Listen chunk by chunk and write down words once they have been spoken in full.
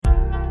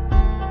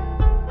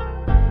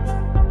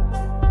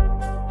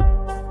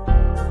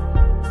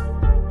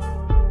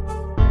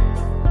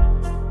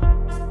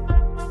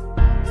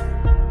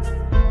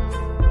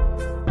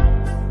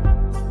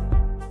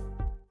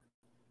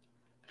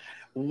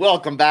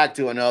Welcome back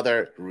to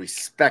another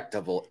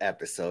respectable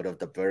episode of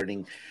the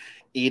Burning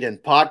Eden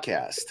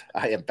podcast.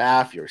 I am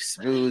Baph, your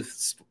smooth,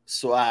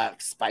 suave,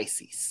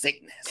 spicy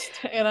Satanist.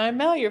 And I'm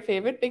Mel, your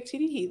favorite big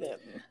titty heathen.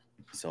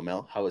 So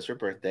Mel, how was your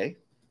birthday?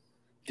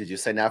 Did you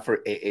sign up for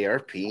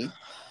AARP?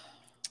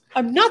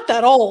 I'm not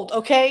that old,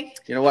 okay?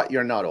 You know what?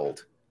 You're not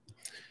old.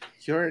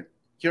 You're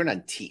an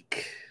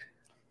antique.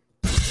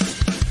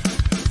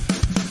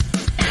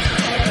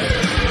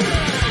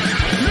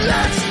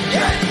 Let's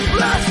get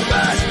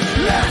blasphemous.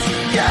 Let's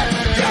get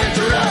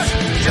dangerous.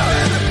 Jump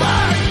in the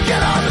fire.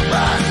 Get on the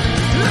bus.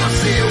 We'll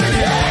see you in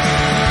hell.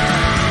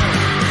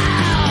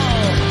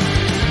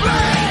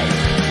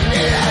 Break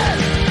it.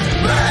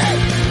 Break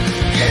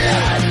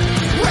it.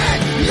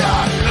 With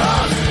your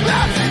host,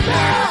 Baph and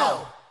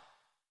Mel.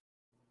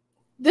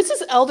 This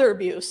is elder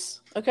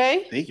abuse,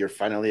 okay? I think you're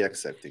finally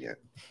accepting it.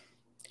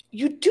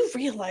 You do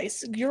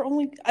realize you're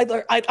only,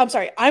 I'm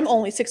sorry, I'm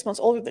only 6 months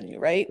older than you,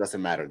 right? Doesn't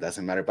matter.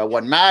 But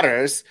what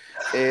matters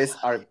is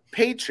our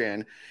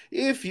Patreon.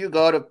 If you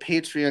go to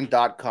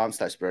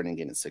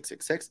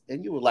patreon.com/burningin666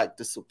 and you would like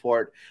to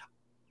support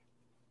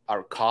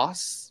our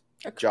cause,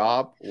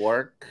 job,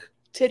 work,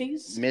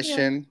 titties,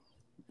 mission,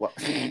 what?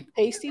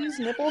 pasties,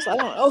 nipples, I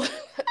don't know.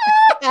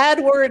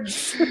 Add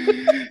words.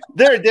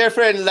 There are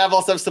different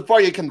levels of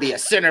support. You can be a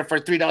sinner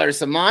for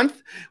 $3 a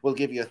month. We'll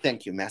give you a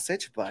thank you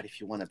message. But if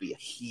you want to be a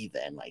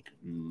heathen, like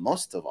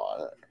most of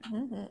our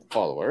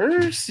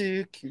followers,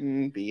 you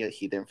can be a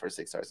heathen for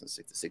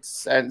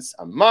 $6.66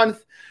 a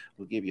month.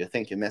 We'll give you a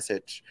thank you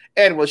message.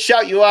 And we'll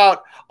shout you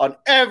out on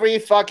every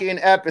fucking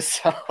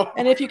episode.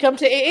 And if you come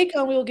to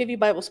AACon, we will give you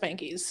Bible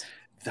spankies.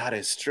 That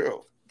is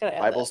true.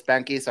 Bible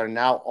spankies are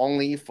now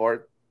only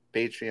for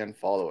Patreon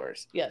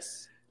followers.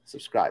 Yes.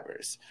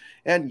 Subscribers.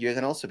 And you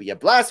can also be a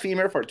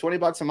blasphemer for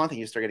 $20 a month and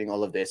you start getting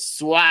all of this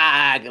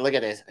swag. Look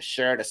at this, a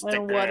shirt, a sticker.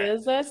 And what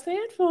does that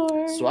stand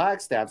for?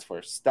 Swag stands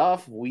for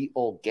stuff we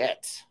all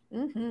get.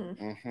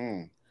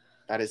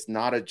 That is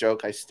not a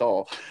joke I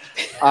stole.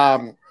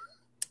 And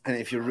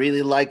if you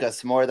really like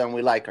us more than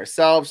we like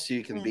ourselves,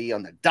 you can be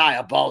on the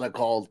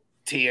diabolical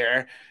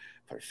tier.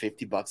 For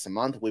 $50 a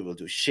month, we will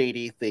do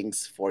shady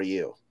things for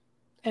you.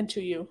 And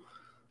to you.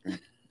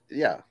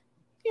 Yeah.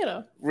 You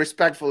know,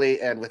 respectfully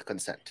and with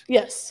consent.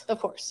 Yes, of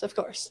course.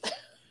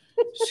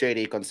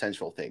 Shady,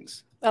 consensual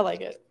things. I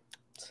like it.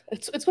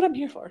 It's what I'm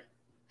here for.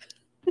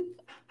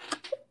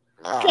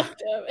 God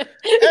damn it.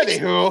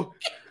 Anywho,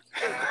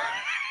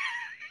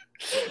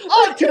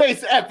 on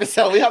today's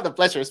episode, we have the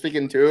pleasure of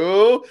speaking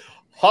to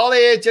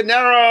Holly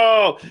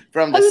Gennaro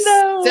from the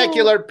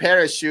Secular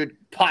Parachute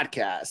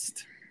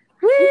podcast.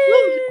 Woo!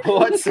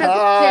 What's up?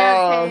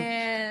 Jazz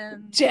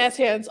hands. Jazz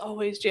hands,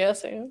 always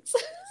jazz hands.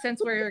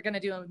 Since we're going to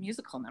do a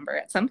musical number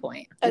at some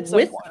point.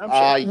 With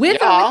or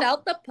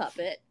without the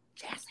puppet,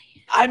 jazz hands.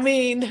 I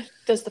mean,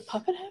 does the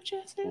puppet have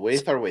jazz hands?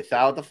 With or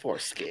without the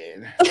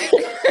foreskin.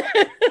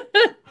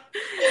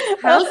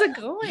 How's it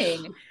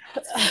going?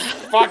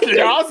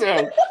 Fucking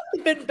awesome.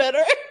 Been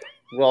better.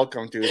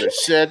 Welcome to the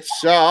shit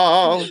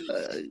show.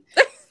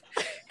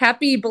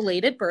 Happy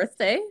belated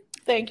birthday.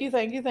 Thank you.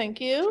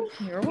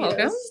 You're welcome.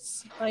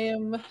 Yes, I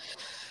am.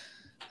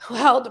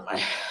 How old am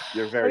I?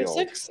 You're very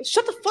 36? Old.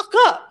 Shut the fuck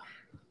up.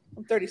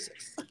 I'm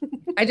 36.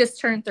 I just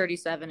turned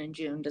 37 in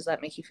June. Does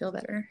that make you feel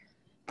better?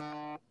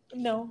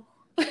 No.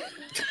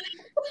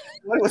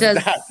 What was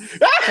that?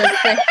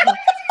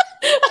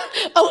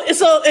 Oh,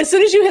 so as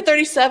soon as you hit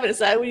 37, is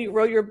that when you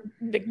grow your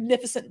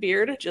magnificent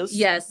beard?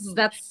 Yes,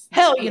 that's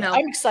hell. You know,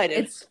 I'm excited.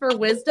 It's for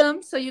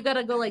wisdom, so you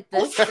gotta go like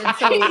this. And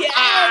so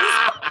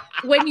yes.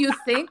 When you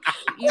think,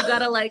 you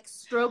gotta like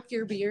stroke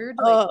your beard.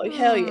 Oh,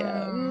 hell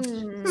yeah!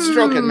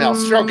 Stroke it, Mel.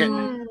 Stroke it.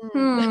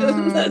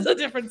 That's a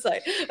different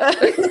side.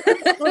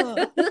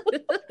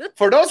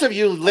 For those of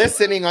you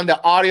listening on the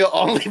audio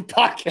only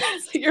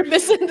podcast, you're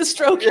missing the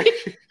stroking.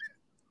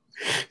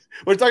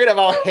 We're talking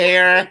about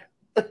hair.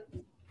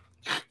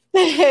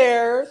 The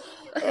hair.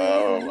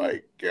 Oh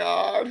my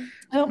god.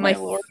 Oh my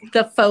lord.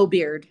 The faux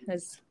beard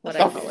is what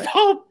I call it.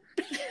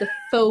 The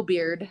faux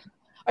beard.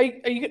 Are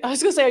you? I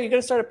was gonna say, are you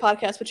gonna start a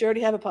podcast? But you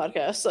already have a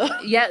podcast. So.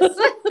 Yes.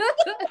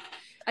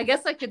 I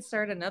guess I could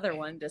start another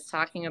one just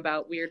talking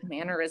about weird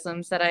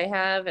mannerisms that I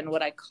have and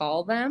what I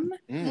call them.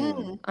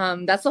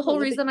 That's the whole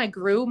reason I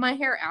grew my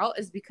hair out,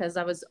 is because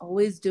I was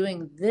always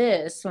doing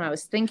this when I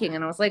was thinking,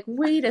 and I was like,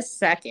 wait a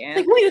second.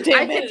 Like, wait a damn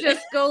I minute. could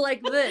just go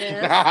like this.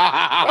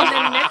 And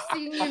then next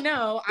thing you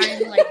know,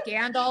 I'm like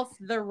Gandalf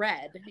the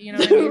Red. You know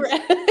what I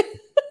mean?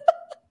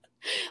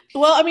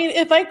 Well, I mean,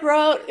 if I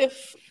grow out,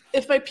 if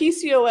my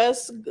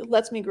PCOS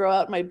lets me grow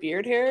out my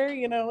beard hair,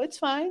 you know, it's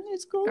fine.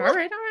 It's cool. All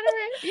right.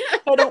 Yeah.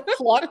 I don't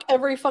pluck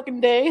every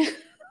fucking day.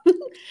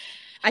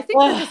 I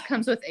think that just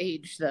comes with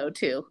age, though,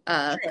 too,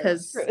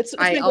 because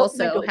I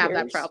also have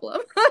that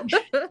problem.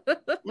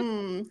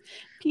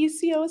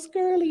 PCOS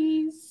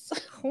girlies.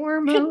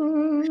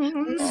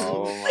 Hormones.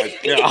 Oh, my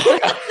God.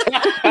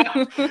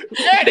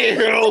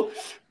 Anywho,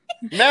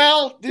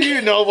 Mel, do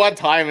you know what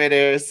time it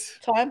is?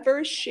 Time for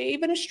a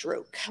shave and a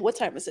stroke. What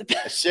time is it?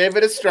 A shave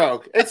and a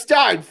stroke. It's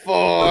time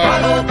for...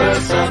 Bible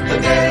verse of the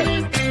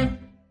day.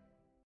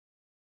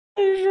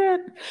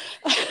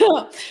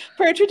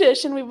 Per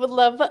tradition, we would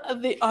love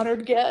the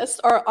honored guest,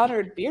 our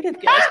honored bearded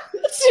guest,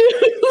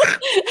 to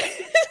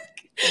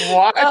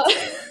What?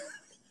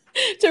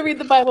 to read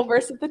the Bible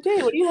verse of the day.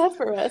 What do you have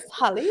for us,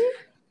 Holly?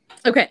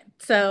 Okay,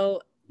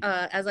 so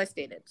as I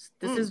stated,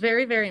 this is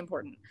very, very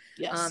important.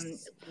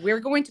 Yes. We're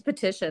going to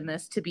petition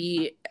this to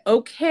be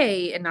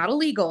okay and not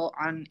illegal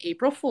on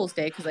April Fool's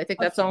Day, because I think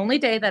that's the only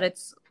day that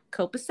it's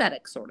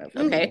copacetic, sort of.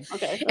 Okay.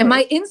 Okay. And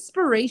my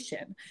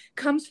inspiration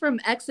comes from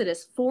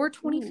Exodus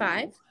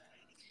 4:25.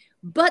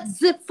 But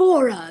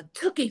Zipporah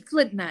took a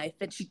flint knife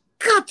and she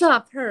cut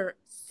off her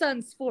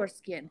son's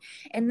foreskin,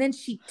 and then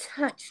she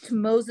touched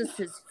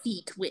Moses's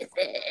feet with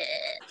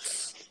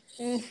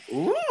it.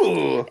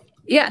 Ooh.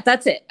 Yeah,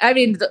 that's it. I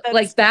mean,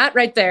 like that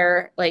right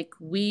there. Like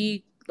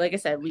I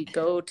said, we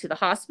go to the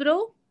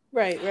hospital.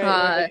 Right.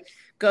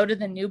 Go to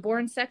the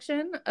newborn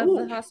section of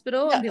the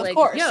hospital and be like,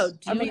 course. yo,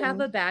 do you have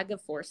a bag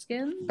of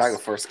foreskins? Bag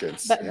of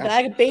foreskins.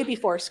 Bag of baby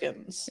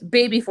foreskins.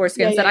 Baby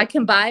foreskins that I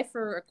can buy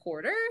for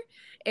 $0.25.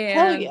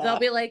 And yeah. they'll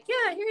be like,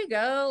 yeah, here you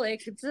go.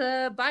 Like, it's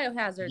a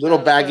biohazard. Little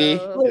baggie.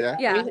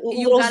 Yeah,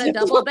 you got to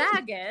double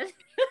bag it.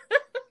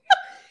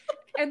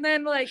 And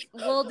then, like,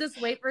 we'll just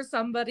wait for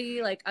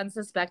somebody, like,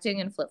 unsuspecting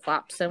in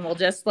flip-flops. And we'll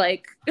just,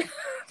 like...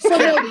 So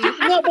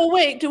no, but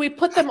wait. Do we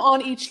put them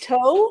on each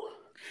toe?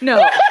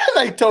 No.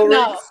 Like toe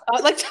rings?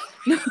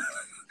 No.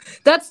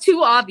 That's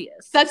too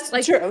obvious. That's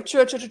like, true.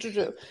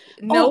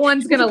 No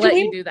one's going to let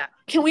you do that.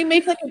 Can we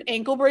make like an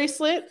ankle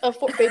bracelet of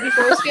baby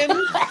foreskin?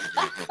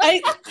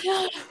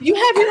 You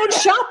have your own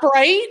shop,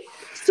 right?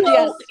 So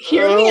yes.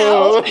 Hear me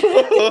out.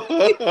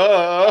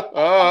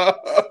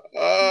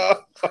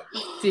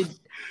 Dude,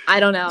 I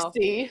don't know.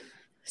 See?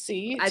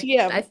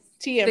 TM. I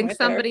think right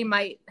somebody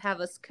might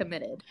have us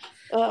committed.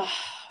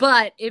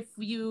 But if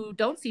you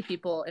don't see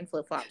people in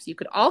flip-flops, you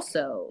could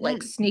also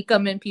like sneak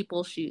them in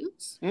people's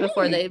shoes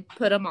before they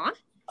put them on.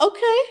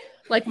 Okay.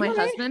 Like my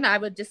husband, I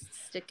would just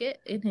stick it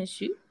in his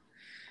shoe.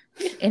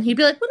 And he'd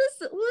be like, what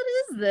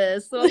is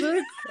this? So I'm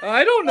like,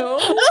 I don't know.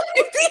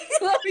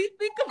 Let me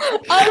think about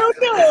it. I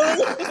don't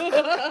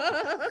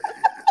know.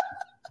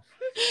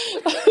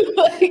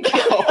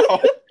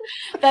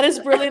 That is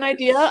a brilliant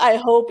idea. I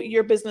hope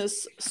your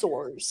business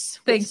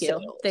soars. Thank you.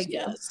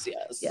 Yes.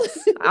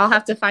 I'll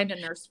have to find a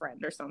nurse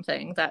friend or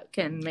something that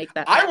can make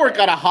that happen. I work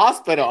at a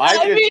hospital.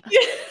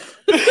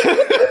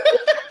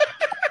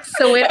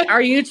 So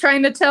are you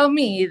trying to tell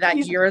me that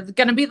you're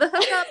going to be the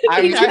hookup?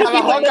 I have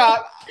a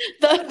hookup.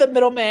 The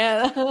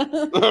middleman.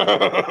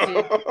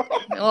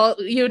 Well,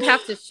 you'd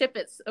have to ship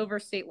it over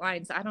state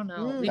lines. I don't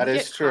know. That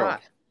is true.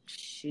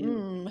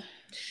 Shoot.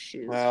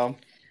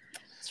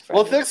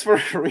 Well, thanks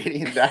for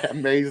reading that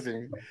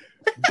amazing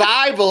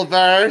Bible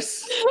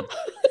verse.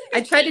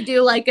 I try to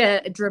do like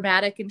a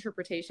dramatic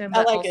interpretation,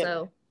 but like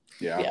also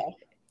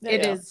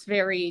it is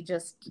very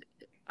just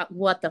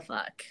what the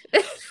fuck.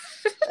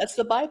 That's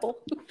the Bible.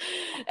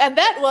 And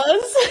that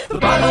was the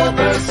Bible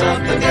verse of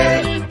the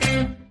day.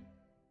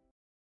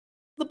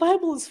 The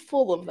Bible is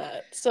full of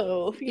that.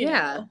 So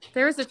yeah,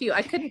 there's a few.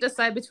 I couldn't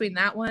decide between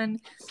that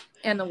one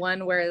and the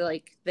one where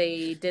like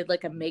they did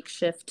like a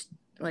makeshift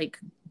like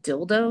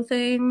dildo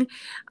thing,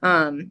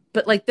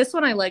 but like this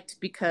one I liked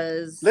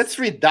because let's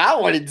read that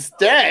one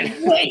instead.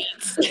 Wait,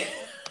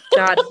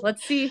 God,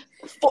 let's see.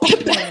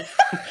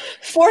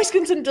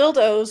 Foreskins and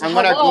dildos. I'm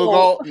gonna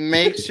Google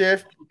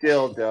makeshift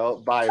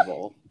dildo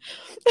Bible.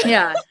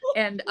 Yeah,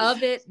 and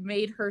of it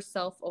made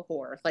herself a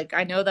whore. Like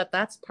I know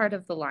that's part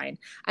of the line.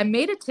 I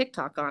made a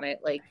TikTok on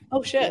it like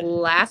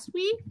last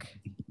week.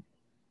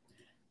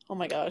 Oh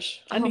my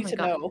gosh, I need to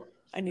know.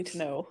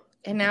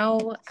 And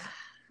now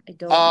I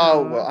don't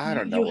know. Well, I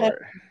don't know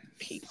where.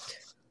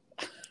 Peaked.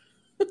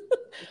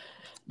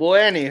 Well,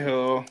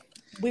 anywho,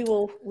 we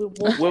will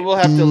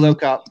have to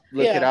look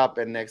it up,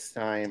 and next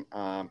time,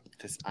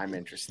 because I'm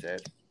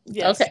interested.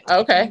 Yes.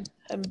 Okay.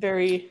 I'm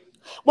very.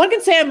 One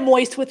can say I'm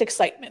moist with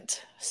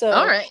excitement. So.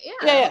 All right.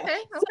 Yeah. Okay.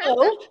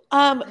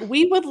 So,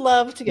 we would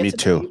love to get. Me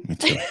too.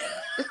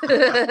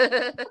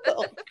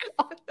 Oh,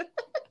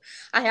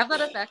 I have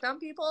that effect on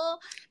people,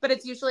 but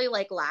it's usually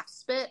like laugh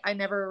spit. I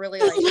never really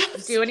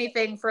like do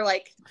anything for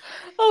like.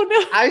 Oh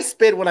no! I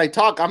spit when I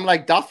talk. I'm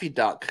like Daffy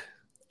Duck.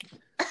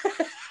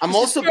 I'm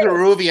also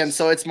Peruvian,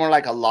 so it's more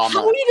like a llama.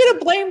 How are you gonna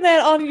blame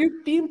that on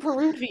you being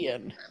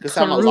Peruvian? Because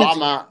I'm a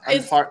llama.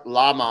 I'm part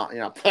llama. You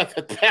know.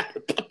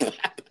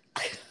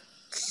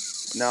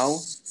 No.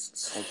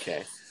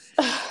 Okay.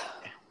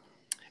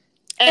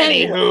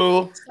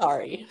 Anywho,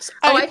 sorry.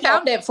 I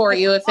found it for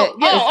you. If it,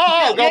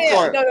 go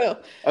for it. No.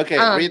 Okay,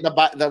 read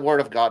the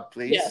word of God,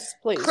 please. Yes,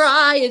 please.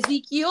 Cry,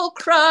 Ezekiel,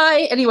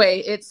 cry.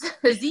 Anyway, it's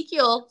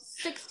Ezekiel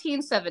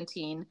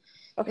 16:17.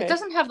 Okay. It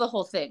doesn't have the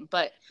whole thing,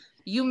 but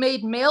you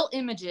made male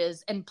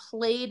images and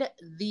played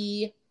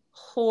the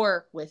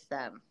whore with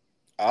them.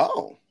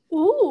 Oh.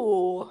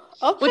 Ooh.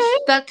 Okay. Which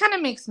that kind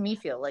of makes me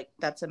feel like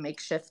that's a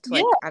makeshift.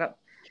 Like I don't.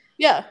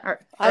 Yeah.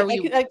 Are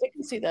we? I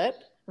can see that.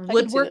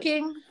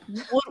 Woodworking.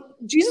 Well,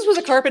 Jesus was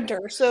a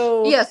carpenter,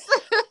 so yes.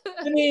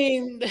 I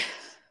mean,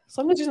 As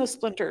long as there's no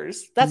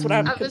splinters. That's what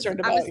I'm concerned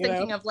about. I was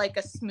thinking of like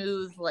a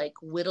smooth, like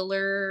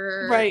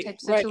whittler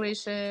type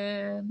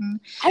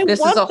situation. This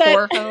is a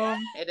horror home.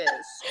 It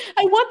is.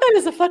 I want that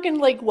as a fucking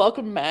like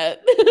welcome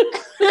mat.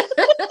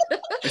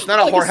 It's not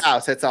a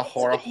whorehouse. It's a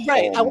horror home.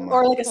 Right.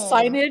 Or like a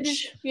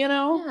signage, you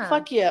know? Yeah.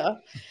 Fuck yeah.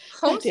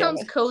 Home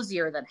sounds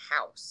cozier than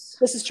house.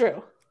 This is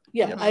true.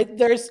 Yeah.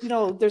 There's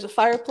a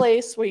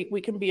fireplace where we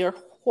can be our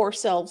whore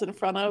selves in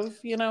front of,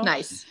 you know?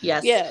 Nice.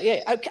 Yes.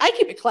 Yeah. I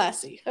keep it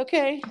classy.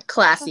 Okay.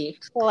 Classy.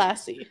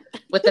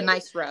 With the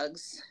nice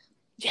rugs.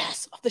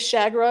 Yes. The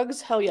shag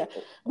rugs. Hell yeah.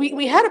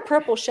 We had a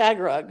purple shag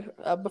rug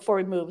before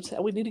we moved.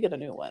 We need to get a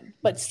new one.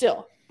 But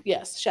still,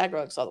 yes, shag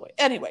rugs all the way.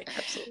 Anyway,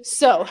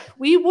 so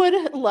we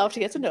would love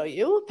to get to know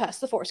you, past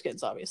the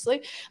foreskins,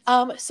 obviously.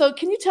 So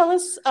can you tell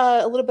us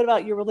a little bit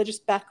about your religious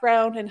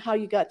background and how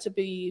you got to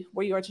be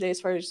where you are today as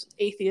far as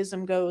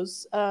atheism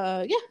goes?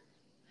 Yeah.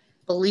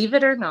 Believe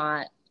it or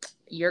not,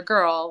 your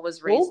girl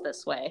was raised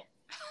this way.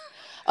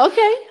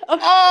 Okay.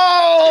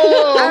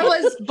 Oh! I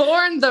was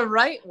born the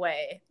right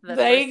way.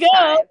 There you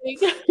go.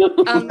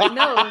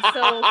 No,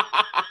 so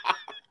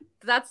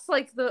that's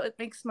like it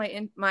makes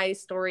my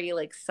story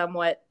like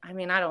somewhat, I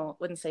mean,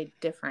 wouldn't say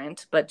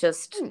different, but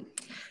just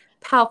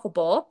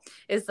palpable,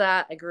 is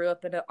that I grew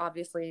up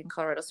obviously in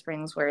Colorado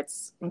Springs, where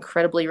it's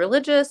incredibly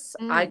religious.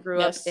 I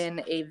grew up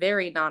in a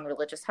very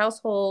non-religious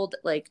household,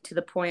 like to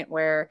the point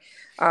where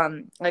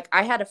like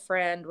I had a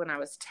friend when I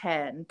was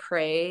 10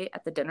 pray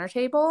at the dinner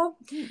table,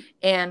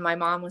 and my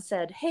mom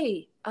said,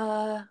 hey,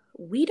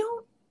 we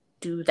don't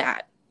do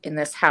that in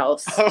this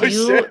house.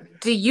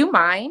 Do you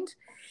mind?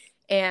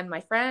 And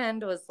my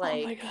friend was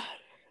like, oh my God.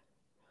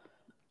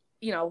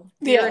 You know,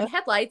 deer in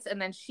headlights.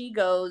 And then she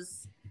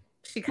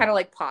kind of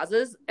like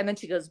pauses, and then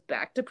she goes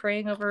back to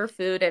praying over her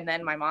food. And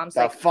then my mom's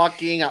the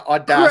fucking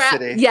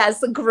audacity.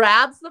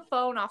 Grabs the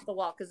phone off the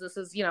wall. Cause this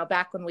is, you know,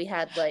 back when we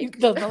had like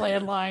the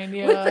landline,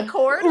 with the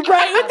cord.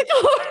 Right, with the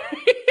cord.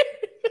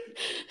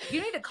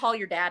 You need to call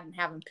your dad and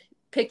have him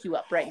pick you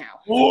up right now.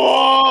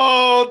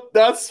 Whoa,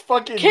 that's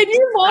fucking. Can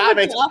you love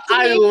it?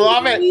 I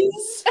love it.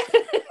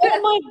 Oh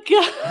my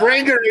God.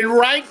 Bring her in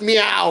right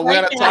meow. We're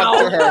going to talk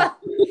to her.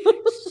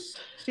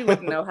 She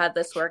wouldn't know how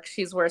this works.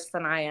 She's worse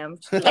than I am.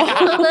 She's like,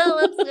 oh,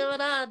 what's going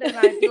on? And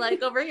I'd be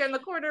like, over here in the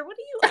corner, what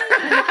are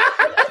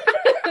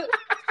you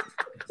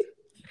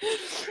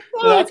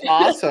That's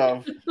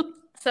awesome.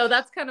 So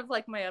that's kind of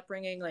like my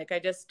upbringing. Like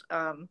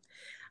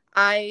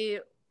I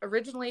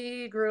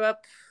originally grew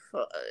up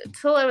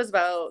till I was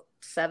about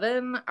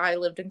 7. I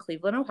lived in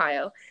Cleveland,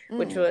 Ohio,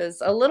 which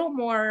was a little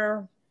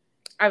more,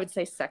 I would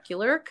say,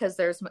 secular, because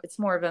it's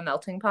more of a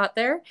melting pot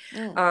there.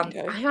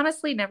 I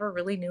honestly never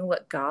really knew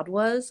what God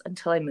was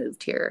until I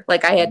moved here.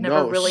 Like I had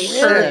never really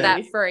heard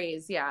that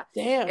phrase. Yeah.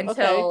 Damn.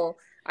 Until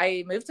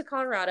I moved to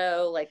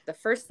Colorado. Like the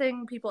first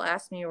thing people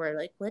asked me were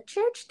like, what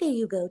church do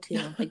you go to?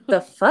 I'm like,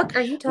 the fuck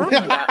are you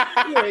talking about?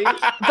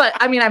 But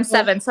I mean, I'm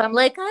 7, so I'm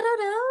like, I don't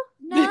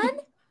know. None.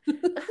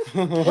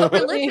 What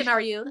religion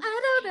are you?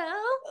 I don't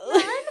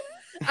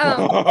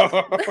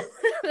know.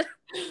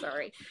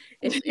 Sorry.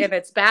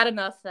 It's bad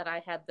enough that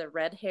I had the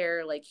red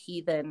hair, like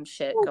heathen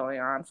shit going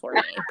on for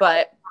me.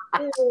 But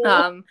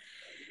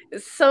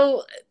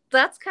so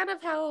that's kind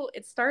of how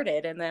it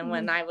started. And then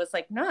when I was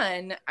like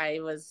 9,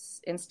 I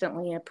was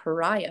instantly a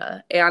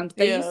pariah. And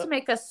they used to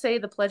make us say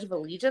the Pledge of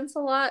Allegiance a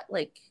lot,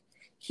 like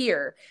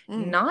here.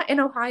 Not in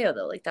Ohio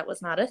though. Like that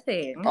was not a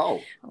thing.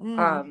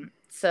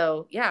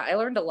 So yeah, I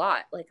learned a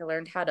lot. Like I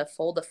learned how to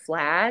fold a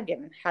flag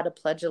and how to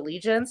pledge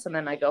allegiance. And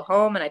then I go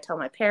home and I tell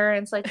my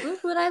parents, like,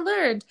 look what I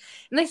learned.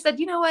 And they said,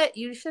 you know what?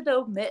 You should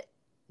omit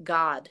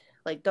God.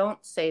 Like,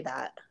 don't say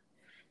that.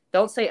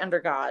 Don't say under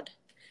God.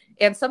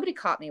 And somebody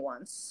caught me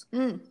once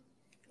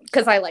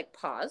because I like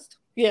paused.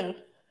 Yeah.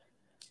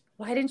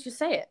 Why didn't you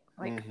say it?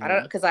 Like, I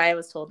don't, because I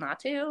was told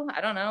not to.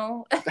 I don't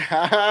know.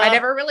 I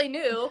never really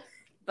knew.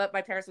 But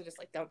my parents were just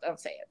like, don't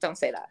say it. Don't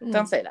say that.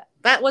 Don't say that.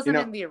 That wasn't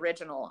in the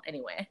original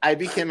anyway. I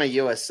became a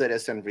U.S.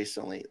 citizen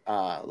recently,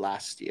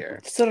 last year.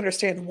 I still don't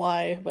understand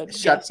why, but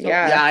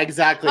yeah,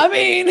 exactly. I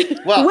mean,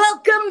 well,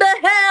 welcome to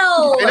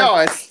hell. I know,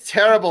 it's a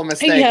terrible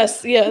mistake.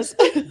 Yes.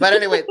 But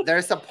anyway,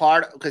 there's a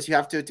part, because you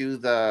have to do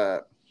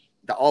the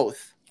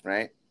oath,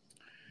 right?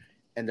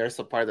 And there's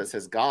a part that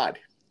says God.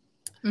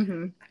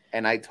 And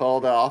I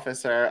told the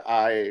officer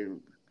I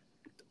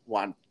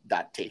want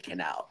that taken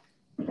out.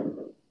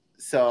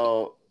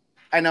 So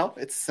I know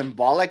it's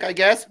symbolic, I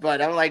guess,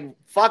 but I'm like,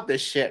 fuck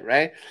this shit,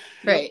 right?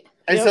 Right.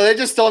 And so they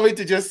just told me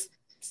to just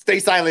stay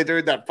silent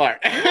during that part.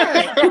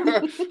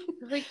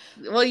 Like,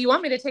 well, you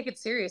want me to take it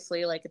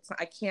seriously? Like,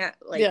 I can't,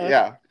 like,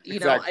 you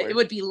know, it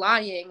would be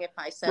lying if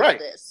I said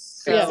this.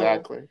 So.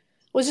 Exactly.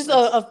 Was this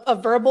a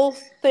verbal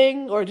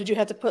thing, or did you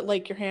have to put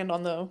like your hand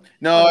on the?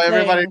 No,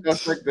 everybody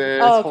goes like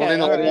this, holding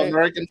the little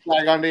American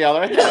flag on the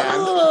other hand,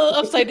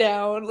 upside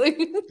down.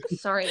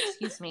 Sorry,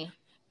 excuse me.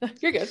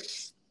 You're good.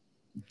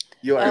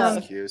 You are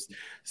excused.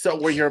 So,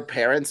 were your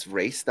parents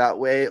raised that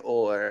way,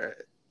 or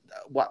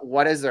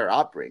what is their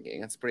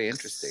upbringing? It's pretty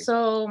interesting.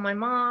 So, my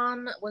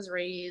mom was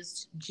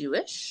raised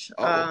Jewish.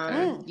 Oh,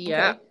 okay.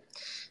 Yeah.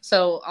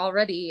 So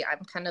already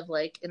I'm kind of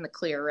like in the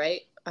clear,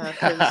 right?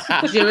 Because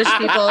Jewish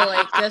people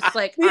like just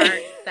like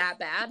aren't that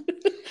bad.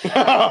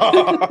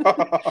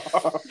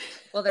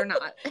 Well, they're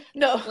not.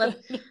 No.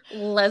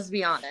 Let's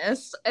be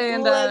honest.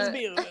 And Let's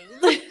be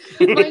honest.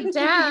 my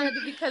dad,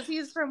 because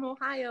he's from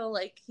Ohio,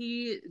 like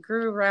he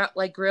grew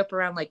up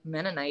around like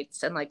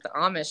Mennonites and like the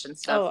Amish and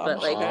stuff.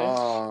 But like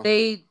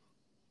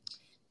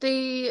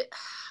they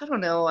I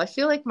don't know. I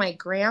feel like my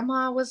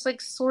grandma was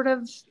like sort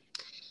of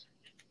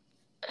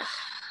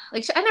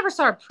like I never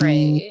saw her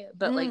pray,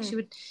 but like she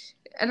would.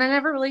 And I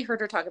never really heard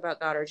her talk about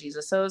God or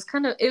Jesus. So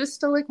it was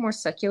still like more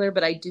secular,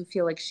 but I do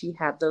feel like she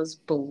had those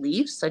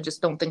beliefs. I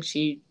just don't think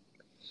she,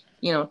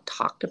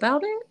 talked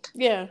about it.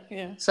 Yeah.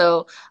 Yeah.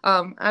 So,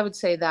 I would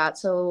say that.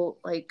 So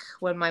like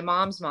when my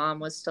mom's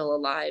mom was still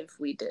alive,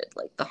 we did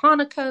like the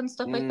Hanukkah and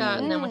stuff like that.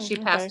 And then when she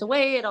passed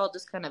away, it all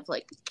just kind of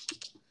like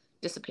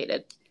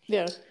dissipated.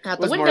 Yeah. It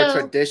was more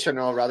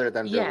traditional rather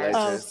than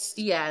religious.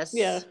 Yes.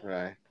 Yeah.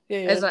 Right.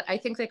 Yeah. I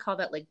think they call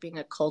that like being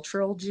a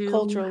cultural Jew.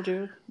 Cultural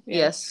Jew. Yeah.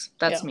 Yes,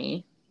 that's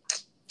me.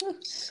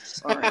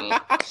 Sorry.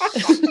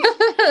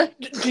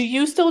 Do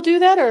you still do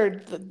that, or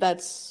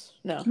that's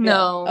no?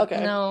 No. Yeah.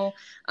 Okay. No.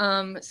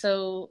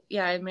 So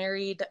yeah, I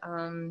married a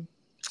Mormon.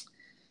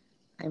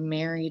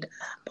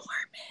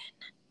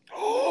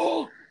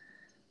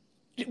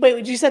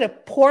 Wait, you said a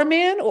poor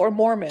man or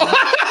Mormon?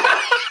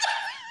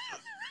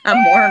 A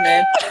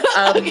Mormon.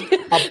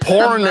 A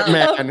porn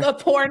man. A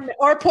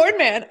porn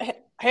man.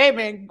 Hey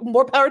man,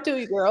 more power to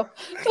you, girl.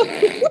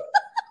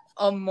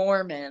 A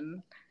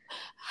Mormon.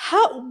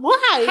 How?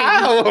 Why?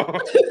 How?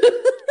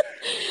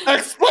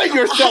 Explain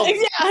yourself. Yeah,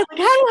 like,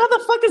 how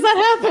the fuck does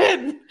that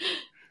happen?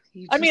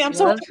 I mean, I'm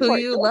so who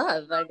you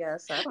love, I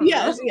guess. I don't know.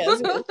 Yes.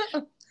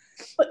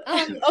 But,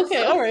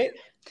 okay, all right.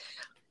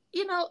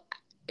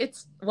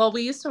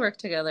 We used to work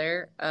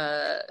together.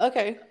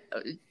 Okay.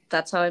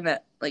 That's how I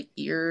met, like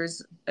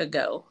years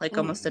ago, like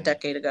almost a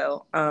decade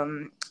ago.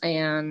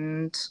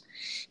 And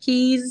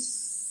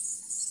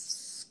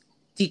he's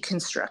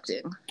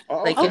deconstructing.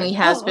 And he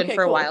has been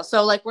for a while.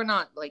 So like we're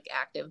not like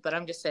active, but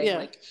I'm just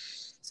saying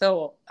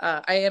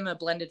I am a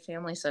blended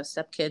family, so I have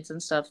stepkids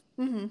and stuff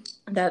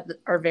that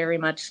are very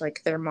much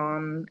like their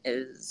mom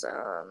is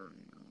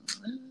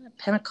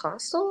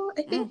Pentecostal,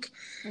 I think.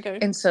 Okay.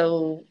 And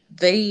so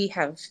they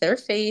have their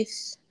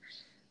faith.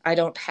 I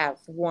don't have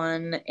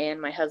one,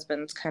 and my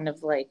husband's kind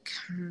of like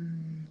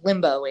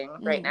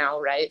limboing right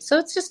now, right? So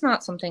it's just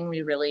not something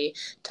we really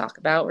talk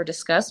about or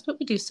discuss, but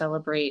we do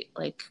celebrate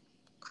like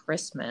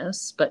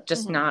Christmas, but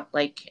just not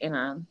like in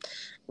a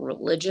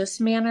religious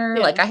manner.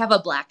 Like I have a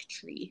black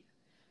tree.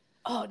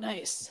 Oh,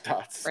 nice.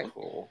 That's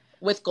cool.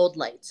 With gold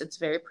lights. It's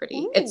very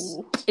pretty.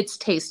 Ooh. It's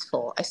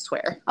tasteful, I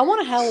swear. I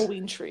want a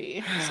Halloween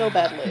tree so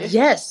badly.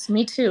 Yes,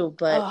 me too,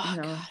 but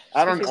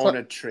I don't own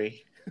a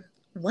tree.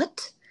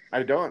 What?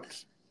 I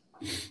don't.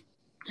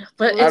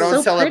 But I don't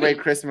so celebrate pretty.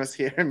 Christmas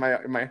here in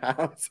my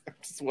house.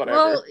 Just whatever.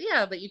 Well,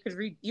 yeah, but you could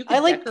I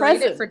like decorate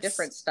presents. it for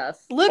different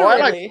stuff. Literally.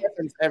 I like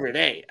presents every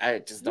day. I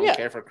just don't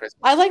care for Christmas.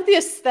 I like the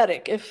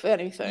aesthetic, if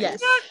anything.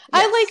 Yes.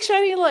 I like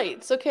shiny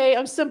lights. Okay,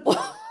 I'm simple.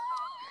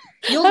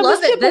 You'll I'm love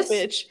a simple it this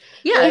bitch.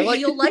 Yeah, well,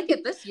 you'll like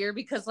it this year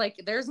because like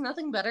there's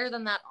nothing better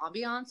than that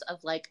ambiance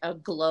of like a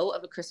glow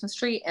of a Christmas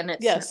tree and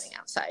it's sunny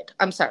outside.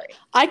 I'm sorry.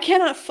 I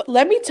cannot.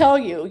 Let me tell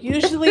you.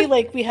 Usually,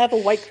 like we have a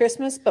white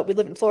Christmas, but we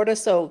live in Florida,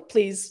 so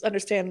please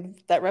understand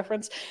that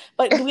reference.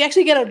 But we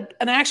actually get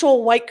an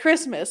actual white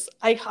Christmas.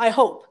 I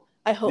hope.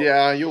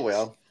 Yeah, you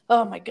will.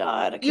 Oh my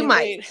God! You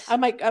might. I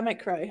might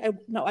cry.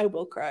 I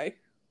will cry.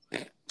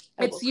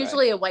 It's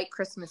usually a white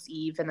Christmas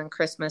Eve, and then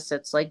Christmas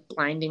it's like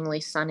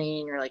blindingly sunny,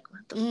 and you're like,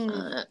 what the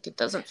fuck? It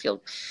doesn't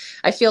feel.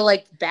 I feel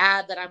like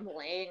bad that I'm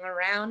laying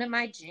around in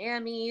my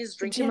jammies,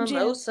 drinking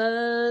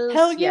mimosas.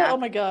 Hell yeah! Oh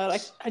my God!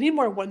 I need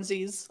more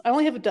onesies. I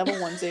only have a devil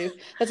onesie.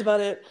 That's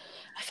about it.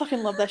 I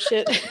fucking love that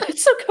shit.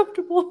 It's so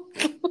comfortable.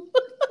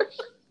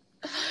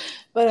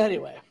 But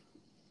anyway,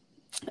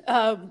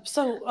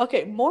 so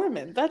okay,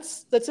 Mormon.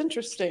 That's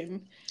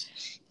interesting.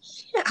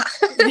 Yeah.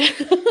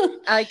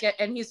 I get,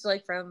 and he's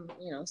like from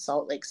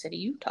Salt Lake City,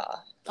 Utah.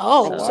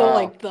 Oh, so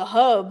like the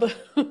hub.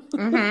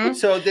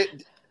 So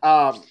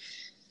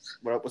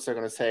what was I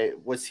gonna say?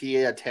 Was he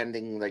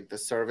attending like the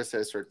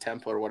services or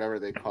temple or whatever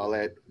they call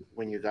it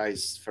when you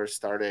guys first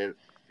started,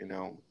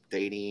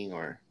 dating?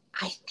 Or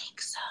I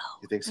think so.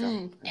 You think so?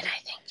 And I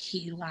think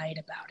he lied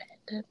about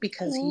it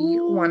because he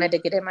wanted to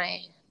get in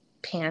my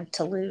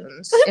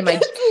pantaloons. He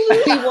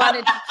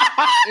wanted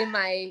in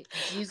my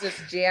Jesus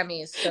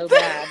jammies so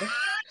bad.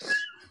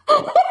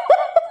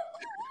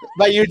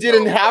 But you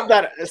didn't have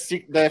that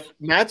the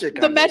magic.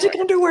 The magic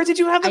underwear. Did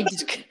you have the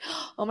magic?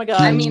 Oh my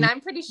God! I mean,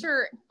 I'm pretty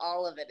sure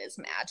all of it is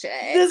magic.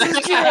 This is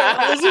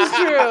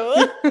true.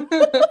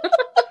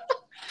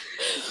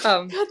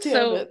 God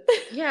damn it.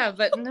 Yeah,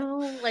 but no,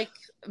 like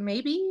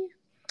maybe,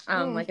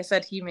 like I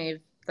said, may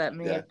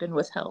have been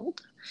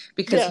withheld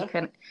because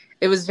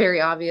it was very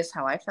obvious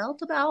how I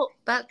felt about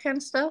that kind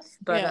of stuff.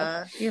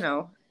 But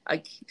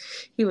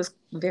he was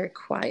very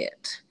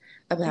quiet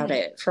about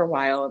it for a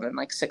while, and then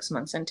like 6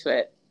 months into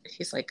it,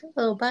 he's like,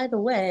 oh, by the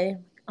way,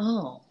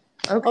 oh,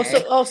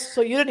 okay.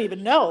 So you didn't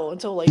even know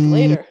until like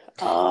later.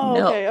 Oh,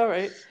 No. okay, all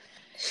right.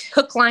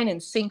 Hook, line,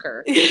 and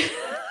sinker.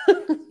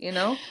 You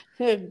know?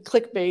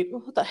 Clickbait.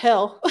 What the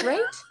hell?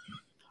 Right?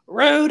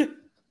 Rude.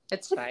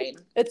 It's fine.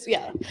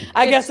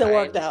 I guess It's it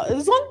worked fine. out.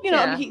 As long,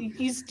 Yeah.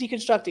 he's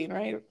deconstructing,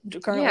 right?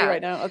 Currently, Yeah.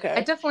 right now. Okay. I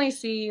definitely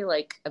see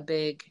like a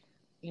big,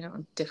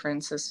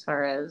 difference as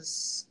far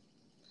as,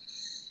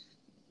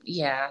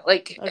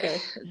 like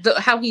Okay.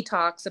 how he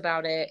talks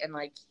about it, and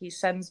like he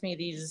sends me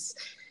these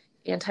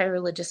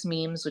anti-religious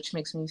memes, which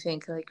makes me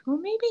think like, well,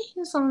 maybe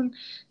he's on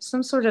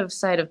some sort of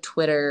side of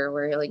Twitter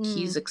where like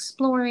he's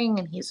exploring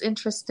and he's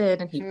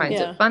interested and he finds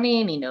it funny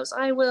and he knows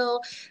I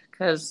will.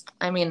 Because,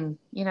 I mean,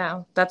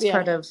 that's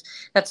part of,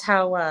 that's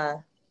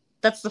how,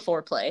 that's the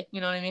foreplay.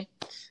 You know what I mean?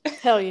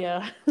 Hell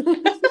yeah.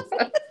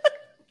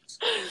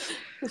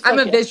 I'm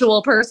a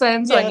visual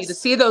person, so I need to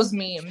see those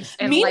memes.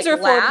 And memes are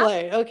laugh.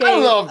 foreplay, okay? I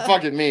love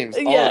fucking memes.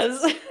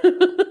 Yes.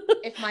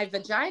 If my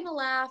vagina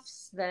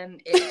laughs, then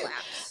it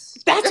laughs.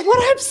 That's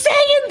what I'm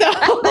saying,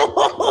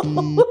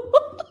 though.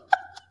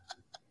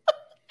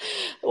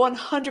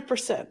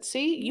 100%.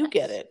 See, you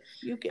get it.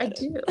 You get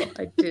it.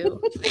 I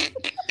do.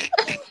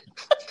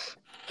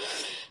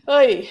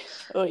 Oy.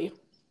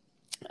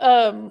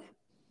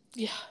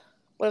 Yeah.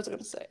 What was I going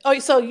to say? Oh,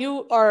 so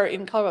you are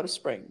in Colorado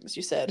Springs,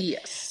 you said.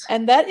 Yes.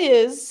 And that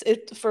is,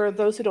 for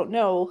those who don't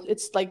know,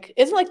 it's like,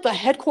 isn't like the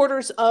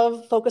headquarters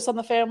of Focus on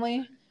the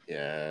Family?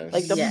 Yes.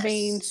 Like the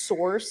main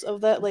source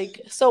of that.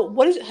 Like, so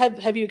what is,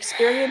 have you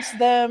experienced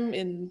them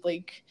in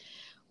like,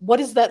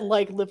 what is that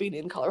like living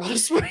in Colorado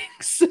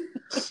Springs?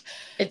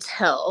 It's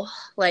hell.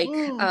 Like,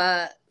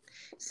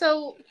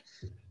 so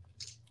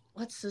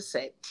what's this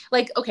say?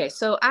 Like, okay,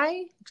 so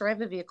I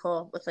drive a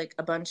vehicle with like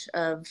a bunch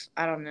of,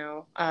 I don't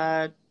know,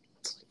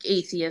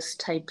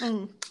 atheist type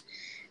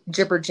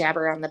jibber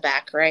jabber on the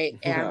back, right?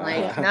 And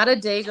like not a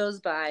day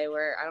goes by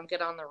where I don't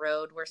get on the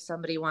road where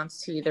somebody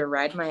wants to either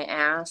ride my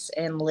ass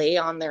and lay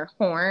on their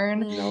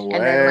horn and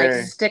then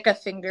like stick a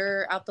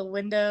finger out the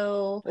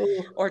window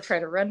or try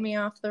to run me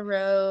off the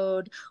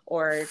road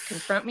or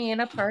confront me in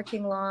a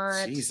parking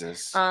lot.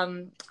 Jesus.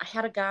 I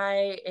had a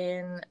guy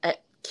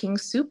at King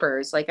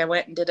Supers. Like I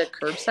went and did a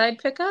curbside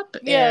pickup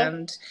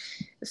and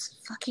this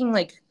fucking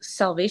like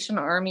Salvation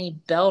Army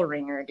bell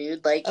ringer,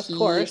 dude. Like of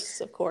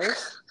course.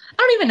 I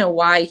don't even know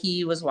why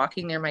he was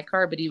walking near my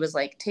car, but he was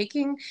like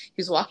he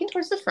was walking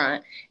towards the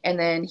front and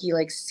then he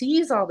like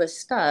sees all this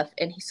stuff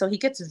and so he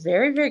gets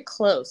very, very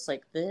close,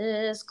 like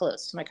this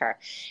close to my car.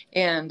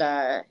 And,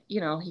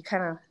 he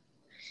kind of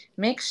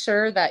makes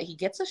sure that he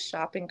gets a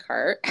shopping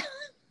cart.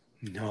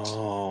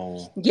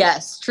 No.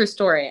 Yes, true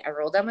story. I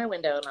rolled down my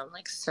window and I'm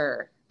like,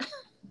 sir,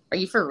 are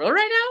you for real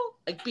right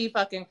now? Like, be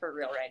fucking for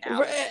real right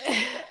now.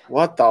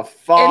 What the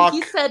fuck? And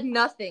he said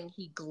nothing.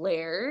 He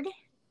glared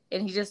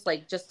and he just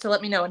to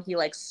let me know. And he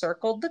like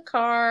circled the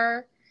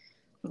car.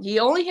 He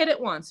only hit it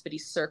once, but he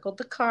circled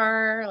the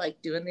car,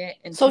 like doing the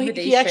intimidation. So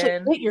he actually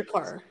hit your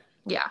car.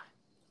 Yeah.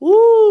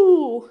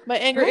 Ooh, my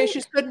anger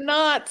issues could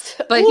not.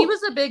 But he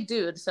was a big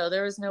dude, so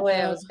there was no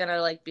way I was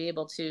gonna like be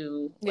able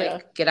to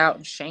get out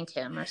and shank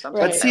him or something.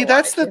 But see,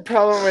 that's the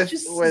problem with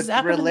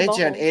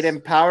religion. It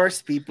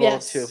empowers people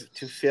to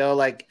feel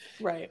like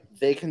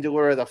they can do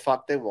whatever the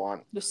fuck they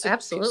want.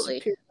 Absolutely,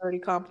 superiority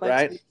complex,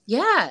 right?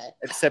 Yeah.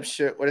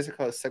 Exception. What is it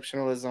called?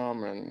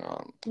 Exceptionalism,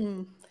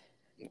 and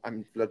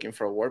I'm looking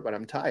for a word, but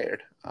I'm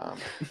tired.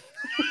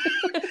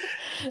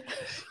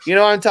 You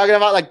know what I'm talking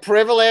about? Like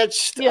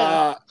privileged.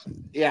 Yeah.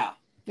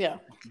 That.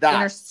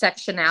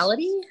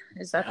 Intersectionality?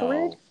 Is that the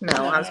word?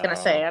 No, I was gonna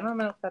say I don't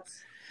know if that's.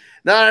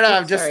 No.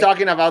 I'm just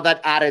talking about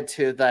that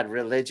attitude that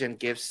religion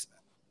gives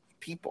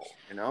people.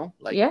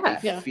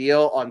 Like they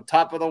feel on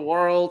top of the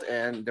world,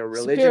 and their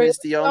religion is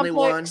the only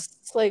one.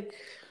 Like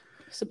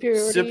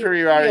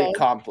superiority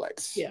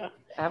complex. Yeah,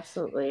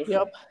 absolutely.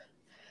 Yep.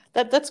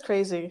 That's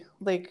crazy.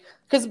 Like,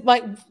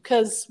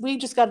 because we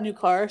just got a new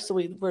car, so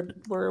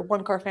we're a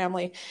one car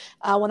family.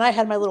 When I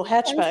had my little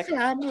hatchback,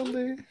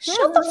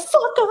 shut the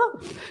fuck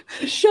up,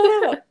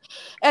 shut up.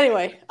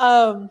 Anyway,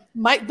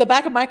 the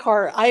back of my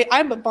car,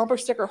 I'm a bumper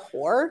sticker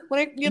whore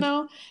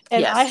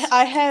and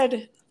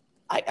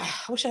I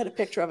wish I had a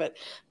picture of it,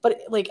 but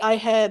like I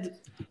had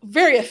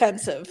very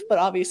offensive, but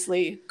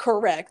obviously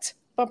correct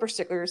bumper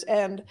stickers,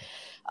 and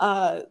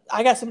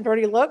I got some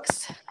dirty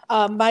looks.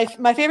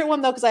 My favorite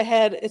one though, because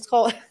it's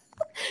called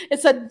it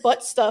said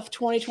butt stuff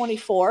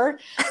 2024.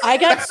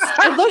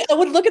 I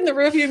would look in the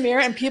rearview mirror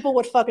and people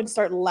would fucking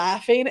start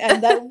laughing,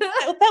 and that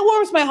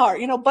warms my heart.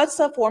 Butt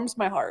stuff warms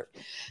my heart.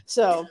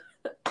 So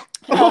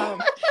but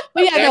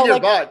yeah, and your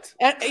butt.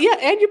 And your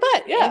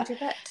butt. Yeah. And your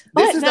butt.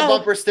 This is the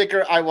bumper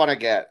sticker I want to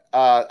get.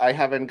 I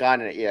haven't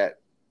gotten it yet.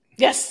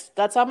 Yes,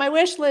 that's on my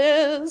wish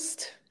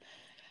list.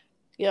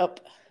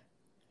 Yep.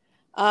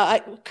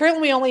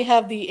 Currently we only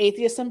have the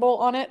atheist symbol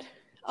on it.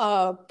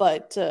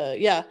 But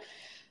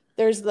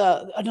there's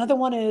another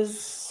one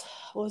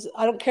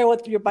I don't care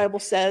what your Bible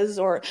says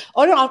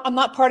I'm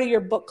not part of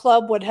your book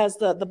club. What has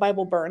the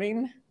Bible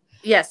burning?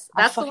 Yes,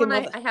 that's the one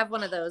I have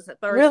one of those that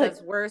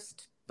says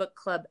worst book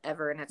club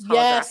ever, and it's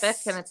Yes.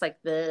 holographic, and it's like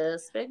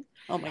this big.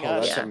 Oh my Oh,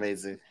 gosh. that's Yeah.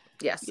 amazing.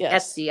 Yes.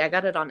 Yes. Etsy. I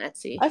got it on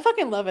Etsy. I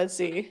fucking love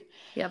Etsy.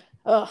 Yep.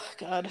 Oh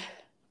God.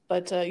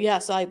 But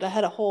yes, I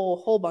had a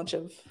whole bunch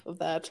of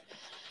that.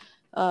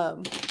 I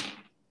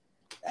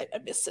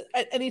miss it.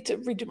 I need to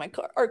redo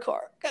our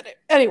car. Got it.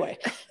 Anyway,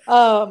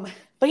 but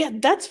yeah,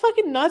 that's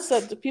fucking nuts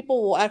that the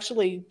people will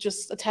actually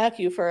just attack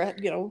you for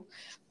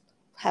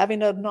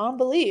having a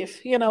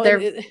non-belief.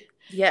 They're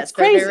yes, it's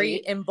they're crazy.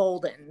 very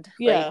emboldened.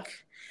 Yeah. Like,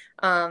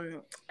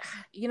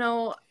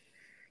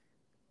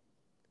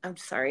 I'm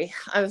sorry.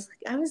 I was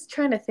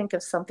trying to think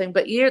of something,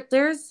 but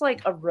there's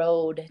like a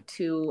road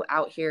to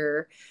out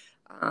here.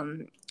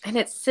 And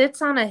it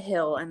sits on a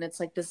hill, and it's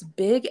like this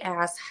big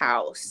ass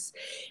house,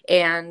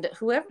 and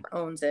whoever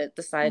owns it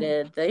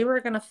decided they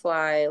were gonna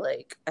fly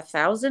like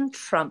 1,000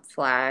 Trump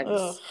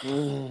flags.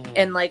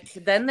 And like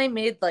then they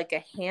made like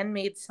a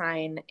handmade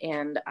sign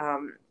and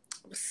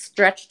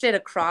stretched it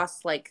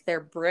across like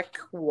their brick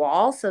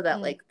wall so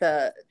that like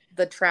the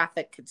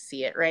traffic could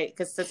see it, right?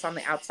 Because it's on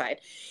the outside,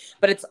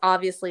 but it's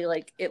obviously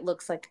like it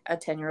looks like a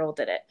 10-year-old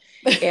did it.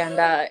 And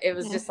it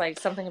was just like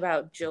something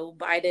about Joe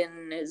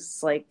Biden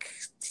is like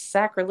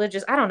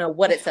sacrilegious. I don't know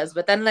what it says,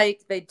 but then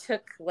like they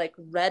took like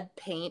red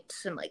paint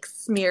and like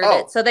smeared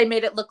it, so they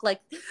made it look like,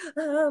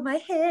 oh,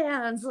 my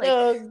hands, like,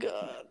 oh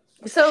God.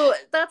 So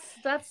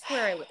that's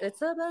where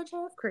it's a bunch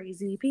of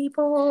crazy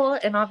people,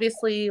 and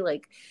obviously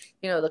like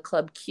the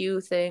Club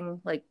Q thing,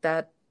 like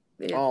that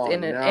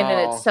in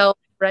itself,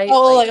 right?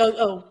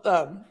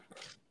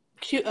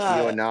 Q,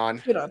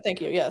 QAnon.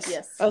 Thank you. Yes.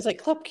 Yes. I was like,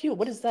 Club Q.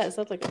 What is that? Is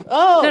that like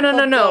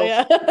No.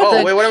 yeah.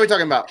 Oh, wait, what are we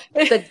talking about?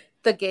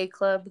 The gay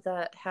club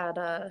that had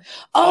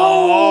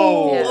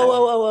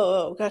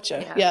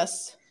gotcha. Yeah.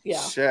 Yes. Yeah.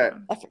 Shit.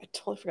 I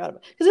totally forgot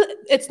about it. Because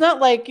it's not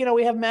like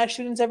we have mass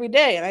shootings every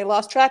day, and I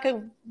lost track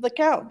of the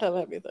count of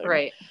everything.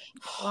 Right.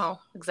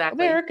 Well,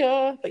 exactly.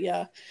 America, but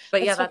yeah.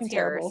 But that's that's here.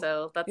 terrible.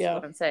 So that's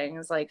what I'm saying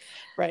is like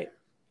right.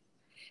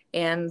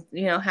 And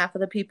half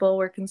of the people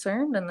were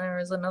concerned, and there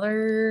was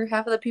another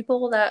half of the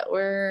people that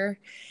were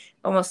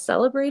almost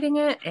celebrating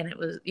it. And it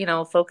was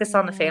Focus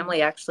on the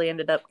Family actually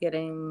ended up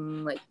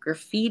getting like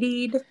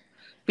graffitied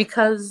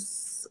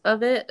because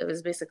of it. It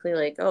was basically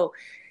like, oh,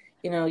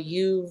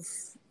 you've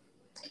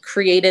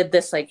created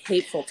this like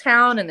hateful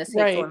town and this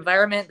hateful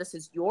environment. This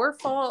is your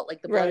fault.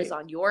 Like the blood is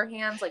on your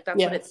hands. Like that's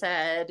what it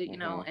said,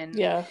 and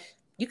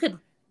you could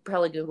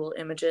probably Google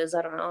images.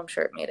 I don't know. I'm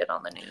sure it made it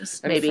on the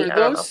news. And maybe. For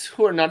those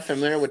who are not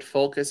familiar with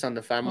Focus on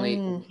the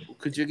Family,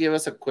 could you give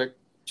us a quick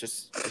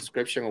just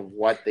description of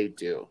what they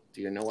do? Do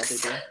you know what they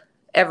do?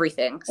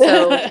 Everything.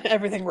 So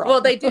everything wrong.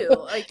 Well, they do.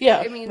 Like,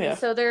 I mean,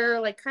 so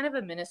they're like kind of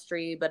a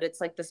ministry, but it's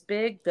like this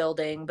big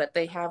building, but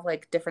they have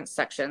like different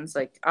sections.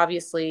 Like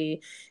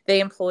obviously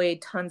they employ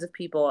tons of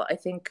people. I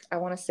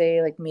want to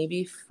say like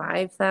maybe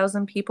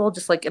 5,000 people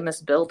just like in this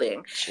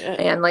building. Shit.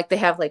 And like they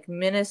have like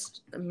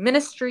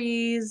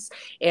ministries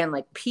and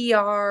like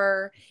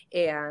PR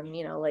and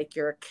like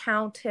your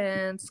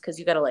accountants, because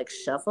you got to like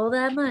shuffle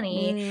that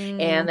money.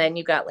 And then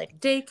you got like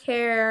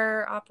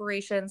daycare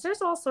operations.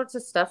 There's all sorts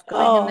of stuff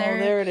going in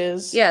there. There it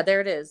is. Yeah, there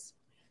it is.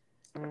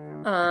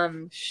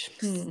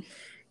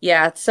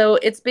 Yeah, so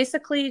it's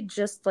basically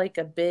just like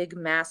a big,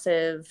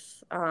 massive.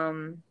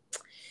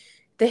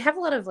 They have a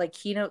lot of like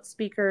keynote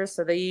speakers,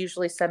 so they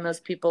usually send those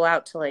people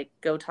out to like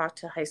go talk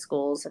to high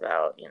schools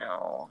about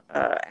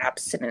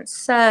abstinent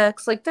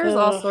sex. Like there's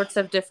all sorts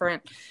of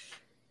different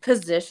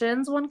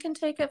positions one can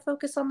take at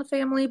Focus on the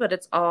Family, but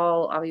it's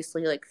all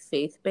obviously like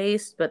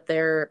faith-based. But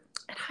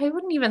I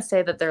wouldn't even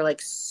say that they're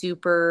like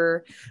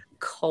super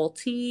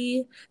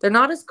culty. They're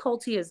not as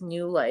culty as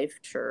New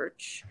Life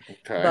Church,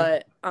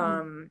 but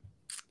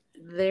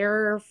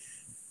they're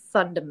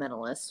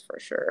fundamentalists for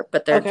sure.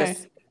 But they're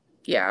just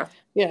I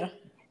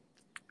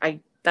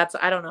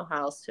don't know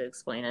how else to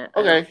explain it.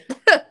 Okay.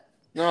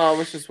 No, I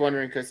was just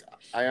wondering because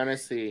I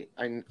honestly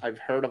I've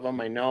heard of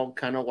them. I know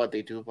kind of what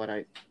they do, but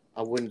I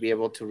wouldn't be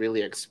able to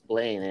really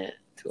explain it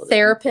to other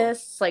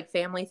therapists people. Like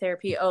family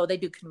therapy. Oh, they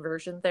do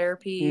conversion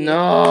therapy.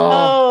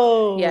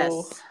 No.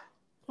 Yes.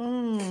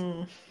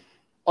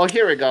 Oh,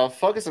 here we go.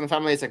 Focus on the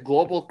Family is a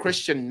global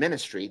Christian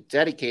ministry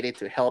dedicated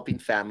to helping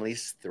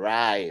families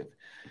thrive.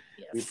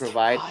 Yes. We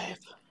provide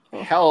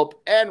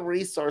help and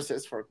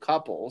resources for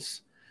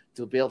couples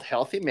to build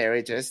healthy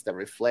marriages that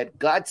reflect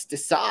God's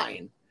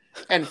design,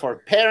 and for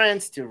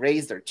parents to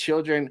raise their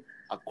children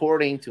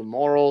according to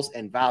morals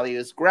and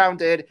values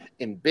grounded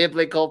in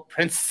biblical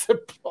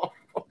principles.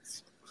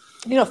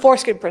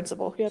 Foreskin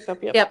principle.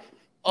 Yep.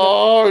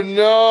 Oh,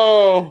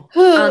 no.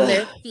 On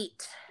their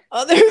feet.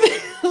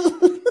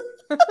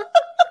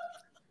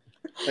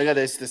 Look at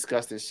this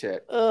disgusting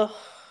shit. Ugh.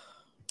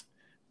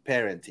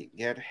 Parenting.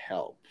 Get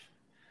help.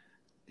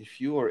 If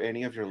you or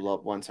any of your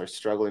loved ones are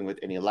struggling with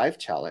any life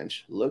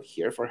challenge, look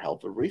here for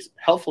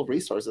helpful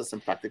resources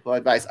and practical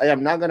advice. I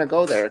am not going to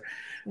go there.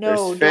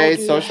 No, there's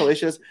faith, social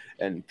issues,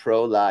 and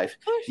pro-life.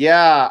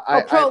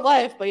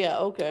 Pro-life, but yeah,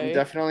 okay. I'm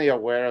definitely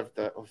aware of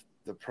the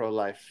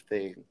pro-life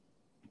thing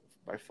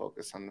by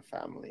Focus on the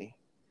Family.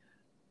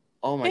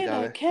 Oh my and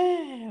I god.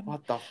 can.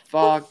 What the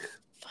fuck?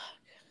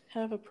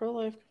 Have a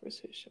pro-life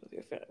conversation with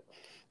your family.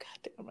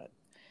 God damn it.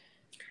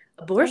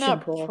 Abortion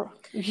poll.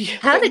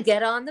 How to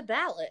get on the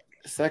ballot.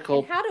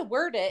 And how to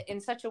word it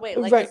in such a way.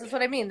 Like, this is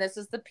what I mean. This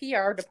is the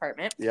PR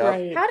department. Yep.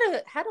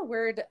 Right. How to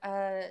word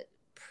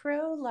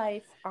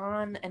pro-life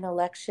on an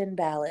election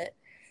ballot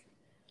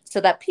so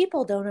that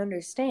people don't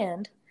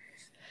understand.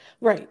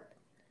 Right.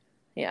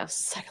 Yeah.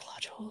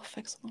 Psychological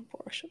effects of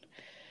abortion.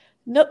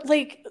 No,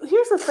 like,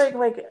 here's the thing,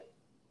 like,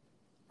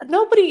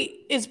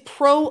 nobody is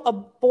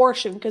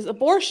pro-abortion because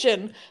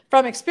abortion,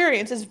 from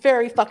experience, is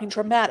very fucking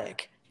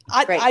traumatic.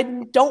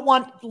 I don't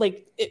want,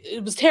 like,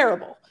 it was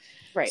terrible.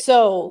 Right.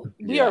 So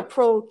we are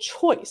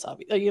pro-choice,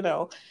 you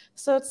know.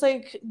 So it's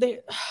like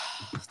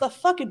the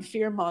fucking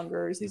fear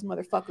mongers these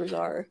motherfuckers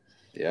are.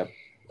 Yep.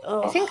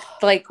 I think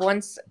like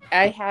once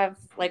I have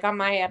like on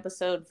my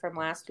episode from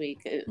last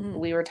week,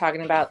 we were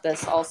talking about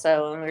this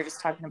also, and we were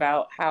just talking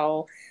about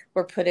how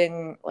we're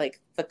putting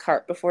like the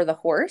cart before the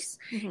horse,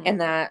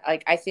 and that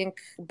like I think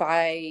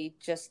by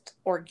just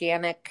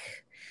organic,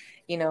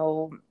 you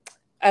know,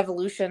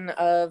 evolution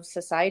of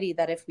society,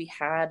 that if we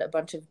had a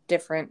bunch of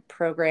different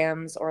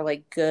programs or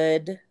like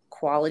good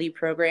quality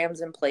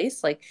programs in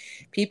place, like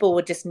people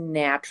would just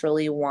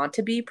naturally want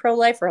to be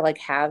pro-life or like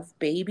have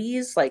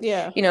babies, like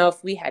you know,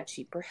 if we had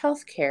cheaper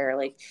healthcare,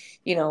 like,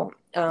 you know,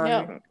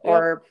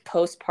 or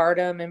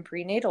postpartum and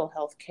prenatal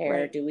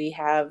healthcare, do we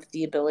have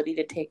the ability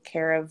to take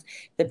care of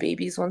the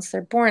babies once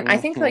they're born? I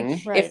think like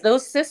if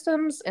those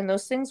systems and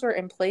those things were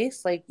in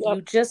place, like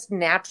you just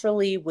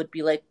naturally would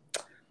be like,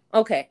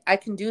 okay, I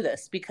can do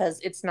this because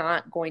it's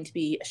not going to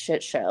be a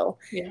shit show,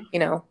 you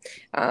know?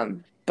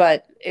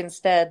 But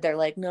instead they're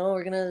like, no,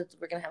 we're gonna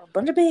have a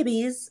bunch of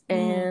babies,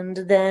 and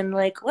then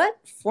like, what?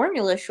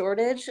 Formula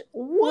shortage?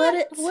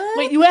 What?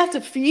 Wait, you have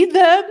to feed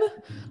them?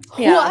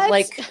 Yeah, what?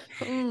 like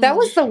that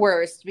was the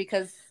worst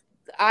because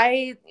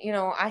I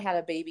had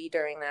a baby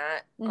during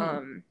that.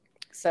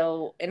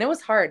 So, and it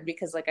was hard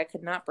because like I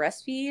could not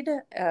breastfeed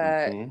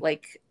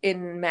like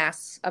in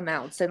mass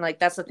amounts, and like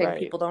that's the thing,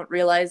 people don't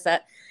realize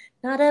that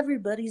not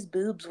everybody's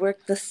boobs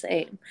work the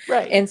same.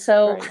 Right. And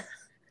so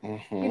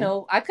you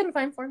know, I couldn't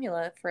find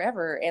formula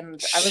forever,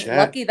 and I was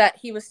lucky that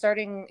he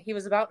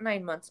was about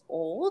 9 months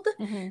old,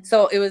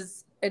 so it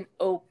was an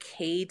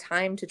okay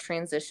time to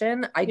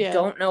transition. I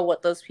don't know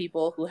what those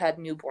people who had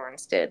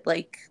newborns did.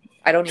 Like,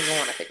 I don't even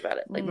want to think about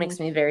it. Like,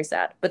 makes me very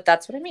sad. But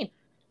that's what I mean.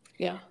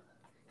 Yeah.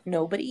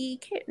 Nobody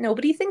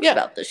thinks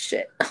about this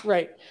shit.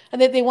 Right.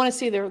 And they want to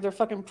see they're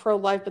fucking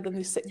pro-life, but then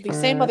these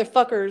same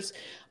motherfuckers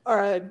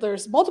are,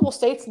 there's multiple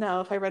states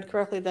now, if I read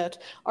correctly, that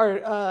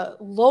are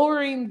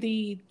lowering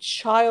the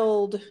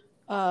child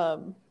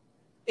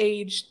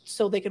age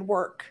so they can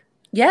work.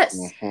 Yes.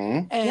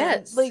 And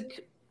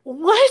like,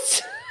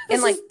 what?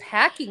 And like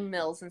packing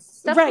mills and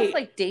stuff with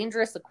like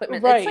dangerous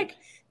equipment. It's like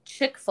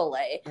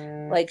Chick-fil-A,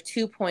 like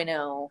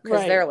 2.0,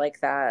 because they're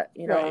like that,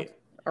 you know.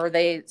 Or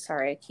they,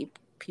 sorry,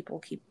 people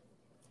keep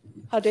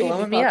how dare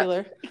you be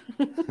popular.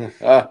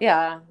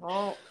 Yeah,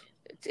 well,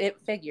 it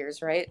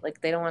figures, right?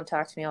 Like they don't want to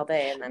talk to me all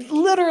day, and then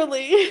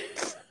literally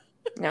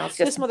now it's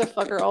just this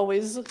motherfucker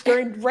always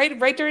during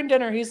right during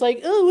dinner, he's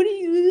like, oh, what are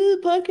you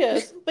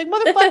podcast? Like,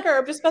 motherfucker,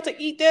 I'm just about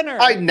to eat dinner.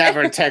 I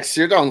never text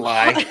you, don't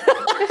lie.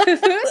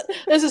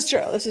 This is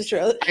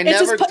true. I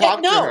never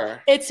talked to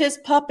her. It's his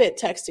puppet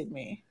texting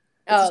me.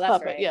 That's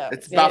puppet. Right. Yeah,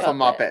 it's Baph a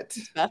Muppet.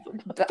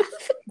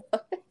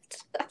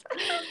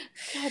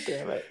 God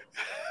damn it.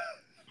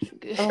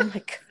 Oh my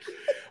god.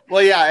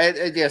 Well, yeah,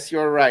 yes,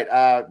 you're right.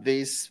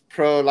 These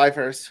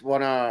pro-lifers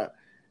want to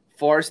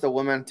force the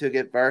woman to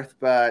give birth,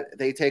 but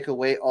they take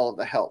away all of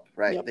the help,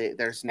 right?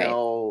 There's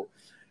no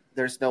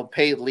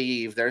paid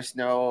leave. There's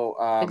no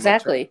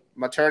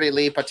maternity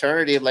leave,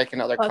 paternity leave, like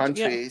in other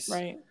countries. Yeah,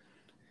 right.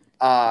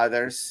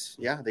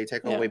 They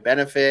take away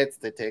benefits.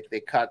 They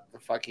cut the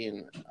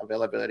fucking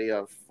availability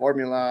of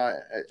formula.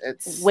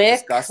 It's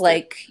WIC, disgusting.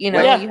 like, you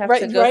know, you have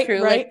to go through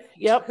like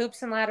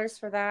hoops and ladders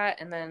for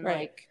that, and then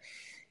like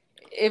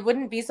it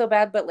wouldn't be so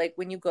bad, but like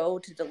when you go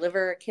to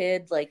deliver a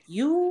kid, like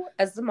you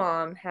as the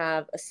mom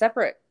have a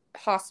separate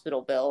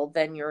hospital bill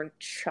than your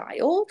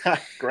child.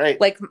 Great.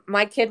 Like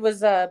my kid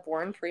was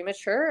born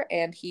premature,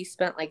 and he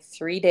spent like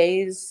 3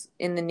 days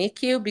in the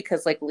NICU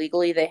because like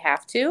legally they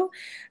have to.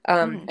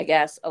 I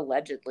guess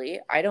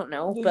allegedly, I don't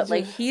know, but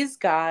like he's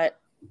got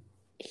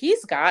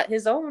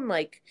his own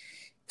like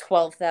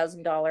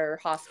 $12,000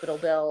 hospital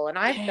bill, and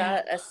I've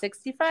got a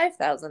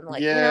 $65,000.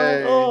 Like, you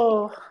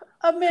know,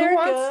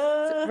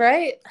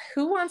 America,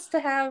 who wants to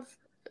have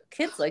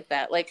kids like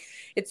that? Like,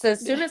 it's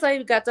as soon as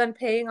I got done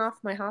paying off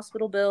my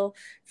hospital bill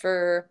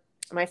for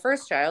my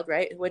first child,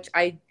 right, which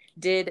I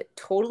did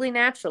totally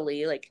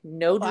naturally, like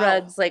no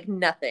drugs, like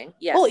nothing.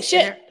 Yes. Holy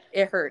shit.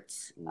 It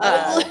hurts.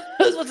 I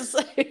was about to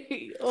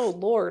say, oh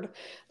Lord.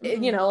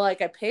 You know,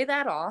 like I pay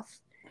that off.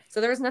 So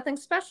there was nothing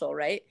special,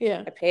 right?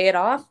 Yeah. I pay it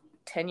off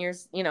 10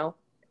 years, you know,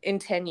 in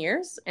 10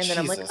 years. And then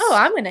I'm like, oh,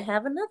 I'm going to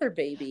have another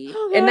baby.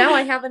 And now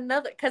I have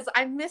another, because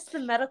I missed the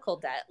medical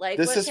debt. Like,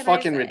 this is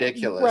fucking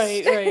ridiculous.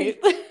 Right.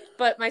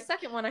 But my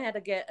second one, I had to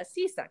get a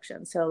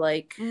C-section. So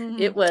like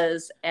it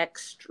was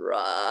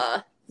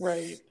extra.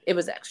 Right. It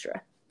was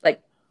extra.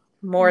 Like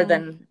more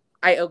than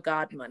I owe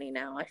God money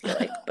now, I feel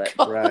like. But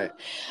Right.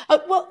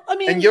 Well, I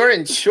mean, And you're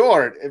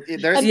insured.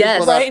 There's Yes.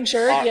 people that right,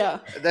 insured, are- yeah.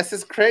 This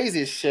is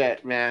crazy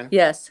shit, man.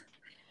 yes,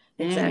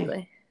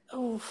 exactly.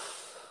 Oh,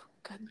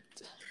 God.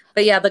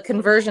 But yeah, the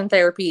conversion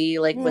therapy,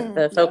 like with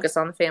the focus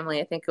on the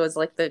family, I think it was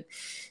like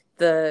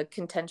the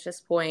contentious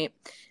point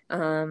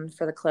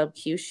for the Club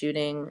Q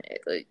shooting.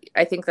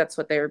 I think that's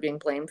what they were being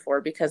blamed for,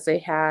 because they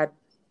had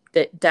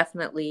that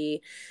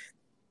definitely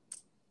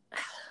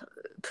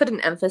put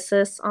an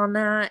emphasis on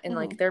that, and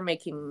like they're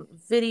making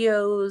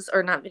videos,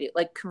 or not video,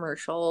 like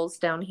commercials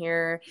down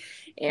here,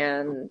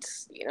 and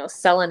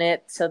selling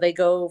it. So they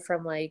go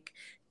from like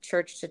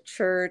church to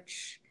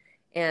church,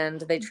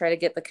 and they try to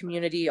get the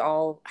community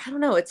all, I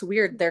don't know, it's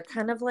weird. They're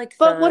kind of like,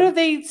 but what are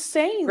they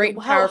saying? Great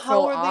and how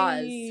Powerful are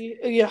Oz. they?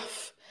 Yeah,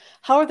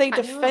 how are they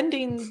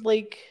defending?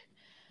 Like,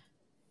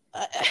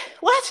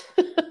 what?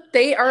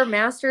 They are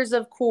masters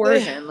of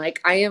coercion. Like,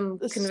 I am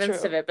This is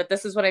convinced true. of it, but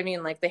this is what I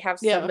mean. Like, they have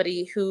Yeah.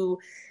 somebody who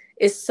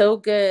is so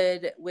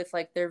good with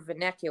like their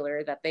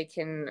vernacular that they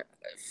can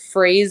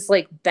phrase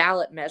like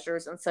ballot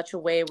measures in such a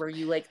way where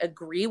you like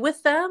agree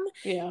with them,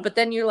 Yeah. but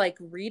then you like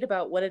read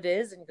about what it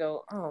is and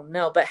go, oh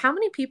no. But how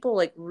many people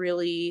like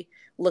really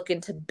look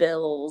into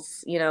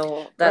bills,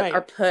 that Right.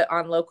 are put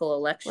on local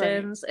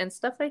elections and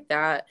stuff like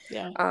that?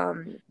 Yeah.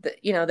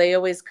 They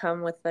always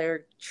come with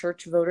their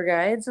church voter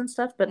guides and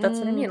stuff, but that's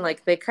what I mean.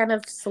 Like, they kind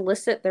of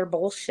solicit their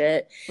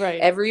bullshit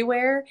Right.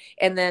 everywhere,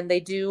 and then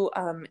they do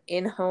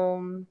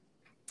in-home,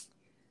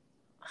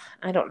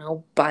 I don't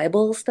know,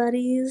 Bible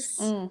studies,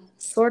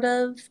 sort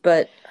of,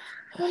 but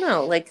I don't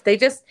know. Like, they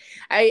just,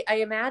 I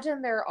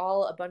imagine they're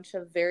all a bunch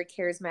of very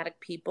charismatic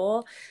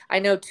people. I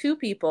know 2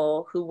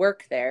 people who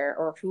work there,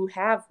 or who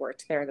have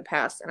worked there in the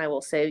past, and I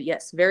will say,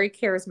 yes, very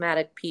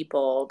charismatic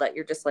people that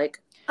you're just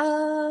like,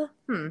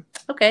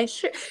 okay,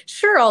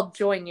 sure, I'll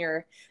join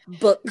your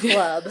book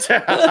club.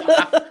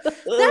 That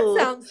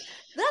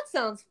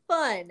sounds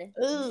fun.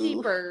 Ooh.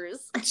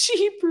 Jeepers.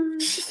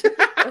 Cheapers.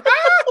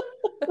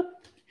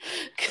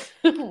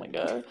 Oh my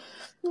God.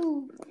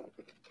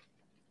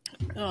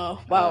 Oh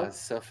wow. It's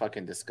so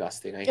fucking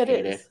disgusting. I It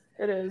hate is.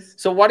 it. It is.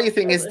 So what do you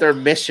think is their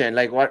mission?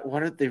 Like, what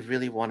do they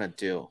really want to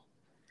do?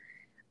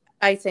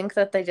 I think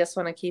that they just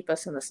want to keep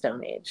us in the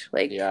Stone Age.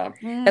 Like, Yeah.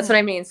 that's what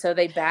I mean. So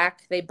they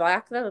back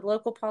the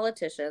local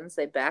politicians,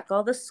 they back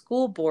all the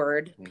school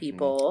board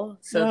people.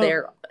 So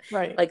they're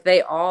right. like,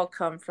 they all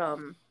come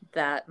from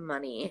that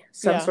money,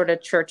 some sort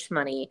of church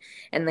money,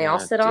 and they all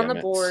sit on the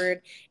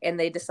board, and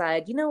they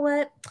decide, you know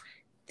what?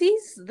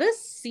 This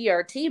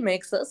CRT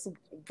makes us,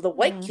 the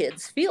white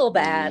kids, feel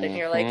bad, and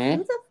you're like,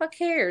 who the fuck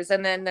cares?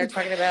 And then they're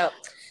talking about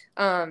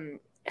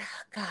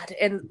God,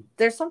 and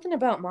there's something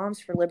about Moms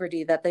for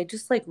Liberty that they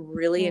just like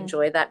really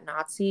enjoy, that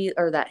Nazi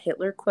or that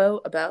Hitler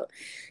quote about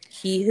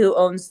he who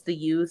owns the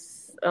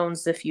youth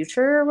owns the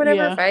future, or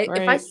whatever.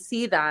 If I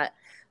see that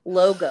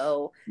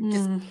logo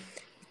just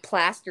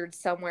plastered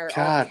somewhere,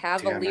 all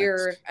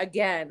cavalier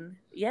again,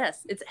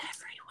 yes, it's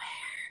everywhere.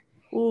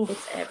 Oof.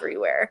 It's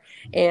everywhere.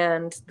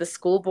 And the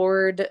school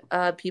board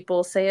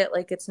people say it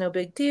like it's no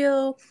big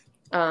deal.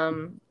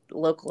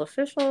 Local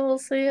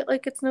officials say it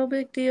like it's no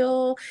big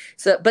deal.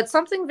 So, but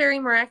something very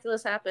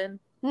miraculous happened.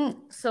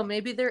 So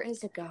maybe there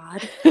is a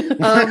God.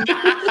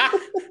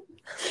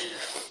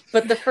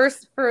 But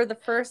for the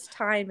first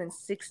time in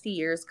 60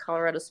 years,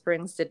 Colorado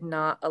Springs did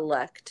not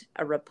elect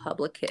a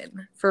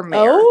Republican for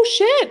mayor. Oh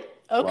shit.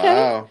 Okay.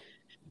 Wow.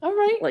 All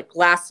right. Like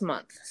last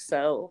month.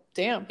 So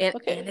damn.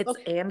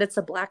 And it's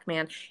a black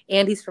man,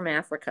 and he's from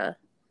Africa.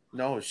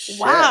 No shit.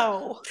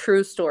 Wow.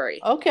 True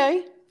story.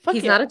 Okay. Fuck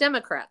He's yeah. not a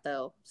Democrat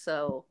though,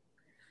 so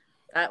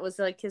that was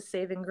like his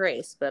saving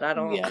grace. But I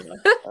don't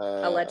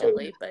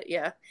allegedly, but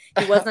yeah,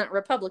 he wasn't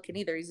Republican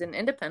either. He's an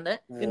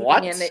independent.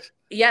 What? And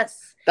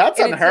yes, That's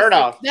and unheard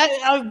of.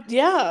 That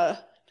yeah.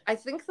 I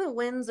think the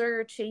winds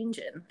are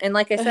changing, and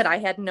like I said, I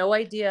had no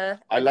idea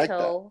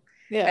until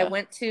I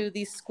went to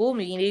these school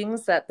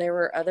meetings that there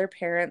were other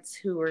parents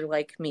who were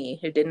like me,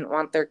 who didn't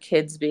want their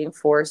kids being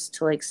forced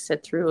to like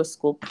sit through a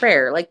school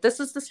prayer. Like, this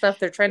is the stuff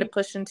they're trying to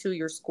push into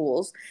your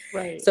schools.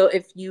 Right. So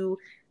if you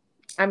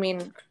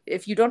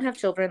don't have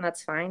children,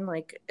 that's fine.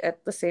 Like,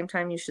 at the same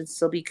time, you should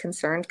still be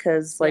concerned,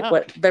 because like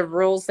what the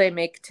rules they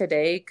make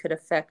today could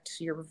affect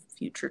your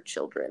future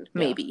children.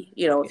 Maybe,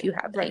 if you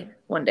have any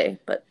one day,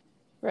 but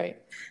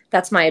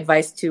that's my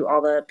advice to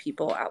all the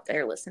people out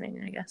there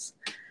listening, I guess.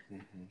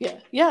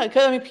 Yeah,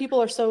 because I mean,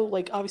 people are so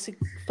like obviously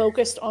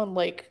focused on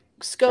like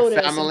SCOTUS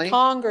and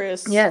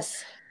Congress.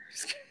 Yes.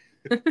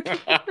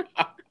 I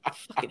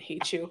fucking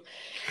hate you.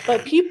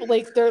 But people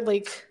they're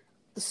like,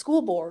 the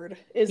school board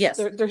is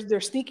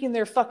they're sneaking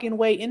their fucking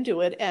way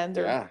into it, and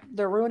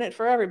they're ruining it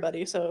for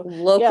everybody. So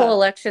local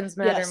elections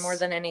matter more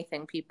than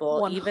anything,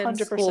 people. 100%. Even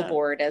school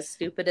board, as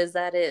stupid as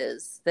that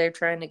is, they're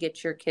trying to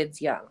get your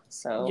kids young.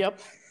 So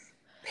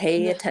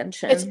Pay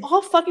attention. It's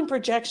all fucking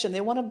projection.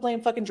 They want to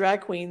blame fucking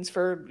drag queens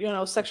for,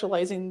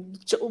 sexualizing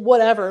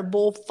whatever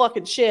bull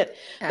fucking shit.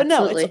 But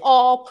no, it's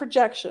all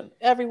projection.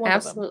 Every one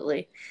of them.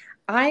 Absolutely.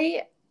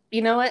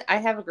 You know what? I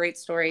have a great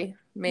story,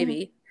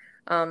 maybe.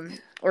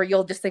 Or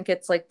you'll just think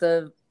it's like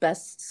the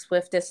best,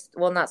 swiftest,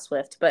 well, not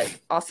swift, but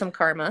awesome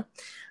karma.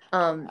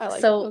 When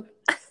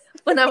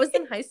I was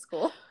in high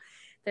school,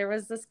 there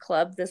was this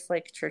club, this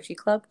like churchy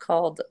club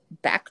called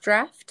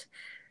Backdraft.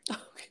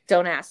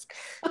 Don't ask.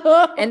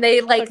 And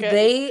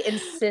they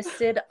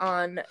insisted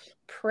on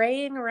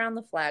praying around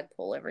the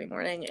flagpole every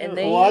morning. And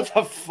what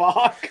the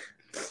fuck?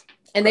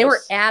 And they were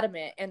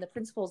adamant, and the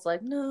principal's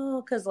like,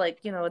 no, because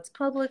it's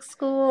public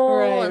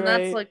school, and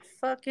that's like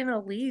fucking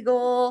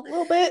illegal. A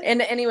little bit. And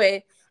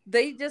anyway,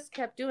 they just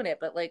kept doing it.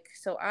 But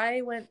so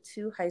I went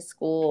to high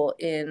school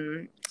not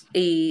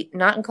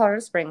in Colorado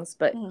Springs,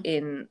 but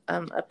in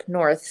up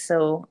north.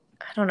 So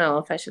I don't know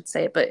if I should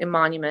say it, but in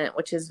Monument,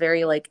 which is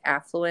very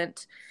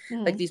affluent.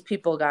 Like these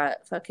people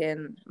got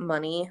fucking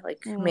money,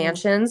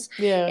 mansions.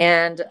 Yeah.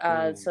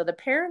 And so the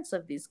parents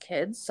of these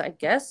kids, I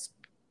guess,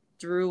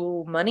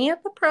 threw money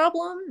at the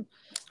problem.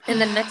 And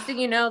the next thing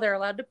you know, they're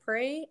allowed to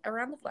pray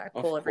around the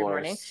flagpole every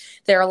morning.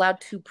 They're allowed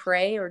to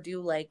pray or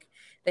do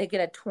they get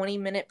a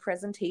 20-minute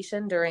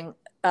presentation during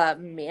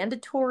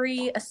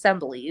mandatory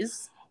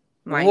assemblies.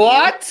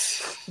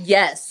 What?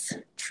 Yes.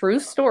 True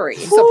story.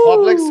 Is this a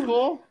public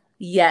school?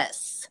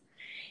 Yes.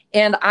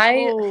 And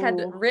I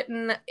had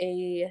written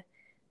an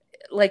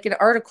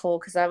article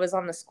because I was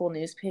on the school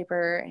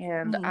newspaper,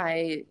 and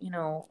I,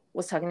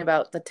 was talking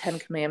about the 10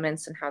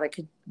 Commandments and how they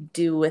could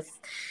do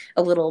with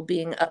a little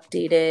being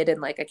updated.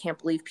 And I can't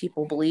believe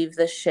people believe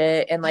this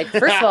shit. And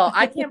first of all,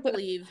 I can't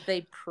believe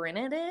they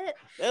printed it.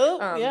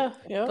 Yeah.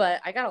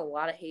 But I got a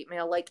lot of hate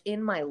mail,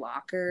 in my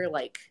locker,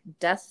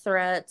 death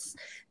threats.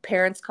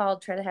 Parents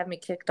called, tried to have me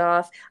kicked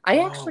off. I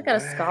actually got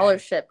a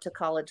scholarship to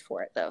college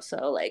for it though.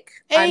 So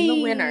I'm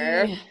the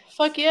winner.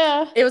 Fuck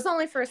yeah. It was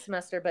only for a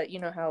semester, but you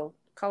know how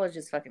college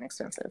is fucking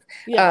expensive.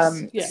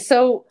 Yes.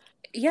 So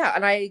yeah,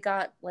 and I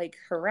got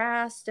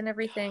harassed and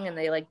everything, and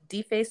they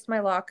defaced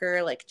my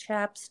locker,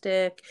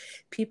 chapstick.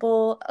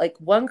 People,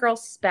 one girl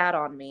spat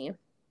on me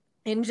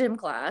in gym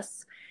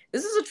class.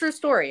 This is a true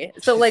story.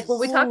 So when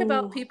we talk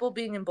about people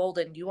being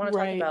emboldened, you want to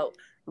talk about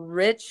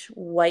rich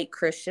white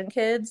Christian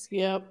kids.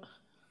 Yep.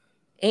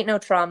 Ain't no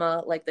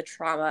trauma like the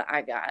trauma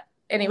I got.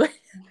 Anyway.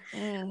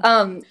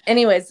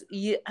 Anyways,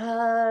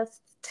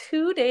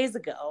 2 days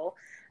ago,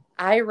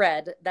 I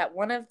read that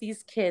one of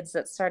these kids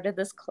that started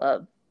this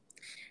club,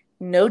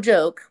 no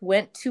joke,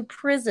 went to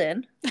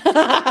prison for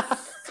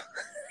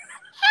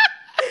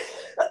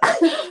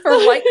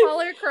white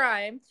collar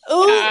crime.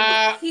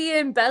 He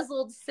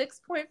embezzled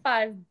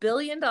 $6.5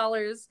 billion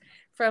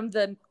from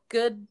the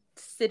good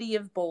city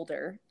of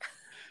Boulder.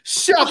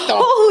 Shut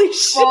the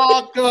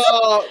fuck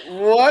up.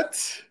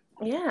 What?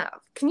 Yeah.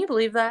 Can you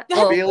believe that?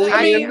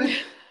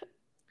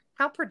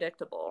 How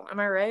predictable. Am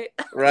I right?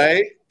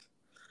 Right?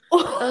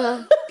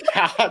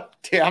 God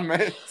damn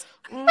it.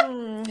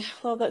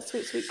 Love that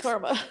sweet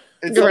karma.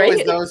 It's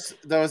always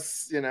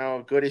those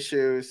good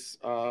issues.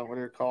 What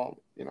are they called?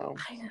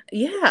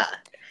 Yeah.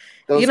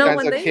 Those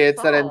kinds of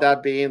kids that end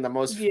up being the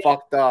most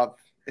fucked up.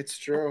 It's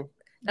true.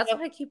 That's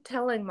what I keep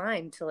telling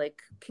mine to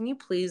can you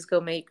please go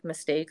make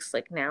mistakes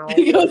now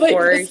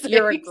before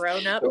you're a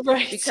grown up?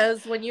 Right.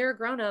 Because when you're a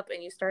grown up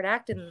and you start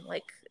acting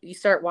you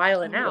start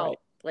wiling out,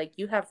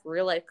 you have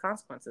real life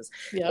consequences.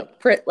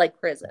 Yep. Like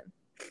prison.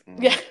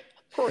 Yeah.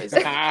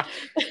 Prison.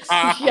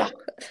 Yeah.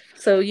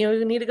 So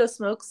you need to go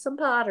smoke some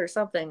pot or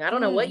something. I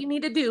don't know what you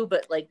need to do,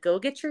 but go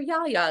get your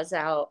yayas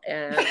out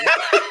and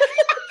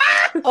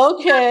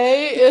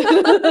okay.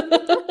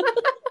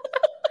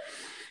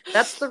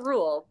 That's the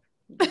rule.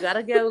 You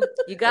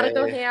gotta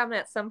go ham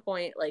at some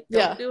point.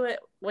 Don't do it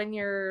when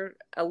you're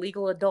a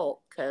legal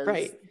adult,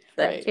 because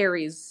that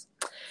carries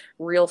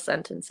real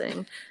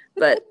sentencing.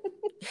 But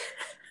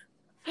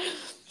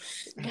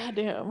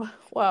goddamn,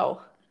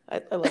 wow.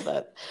 I love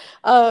that.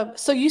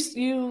 So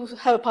you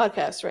have a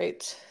podcast,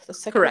 right? The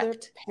Secular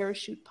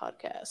Parachute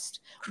Podcast.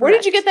 Correct. Where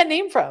did you get that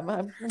name from?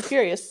 I'm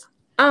curious.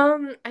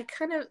 I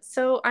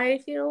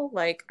feel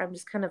like I'm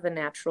just kind of a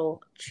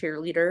natural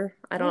cheerleader.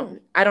 I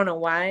don't know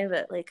why,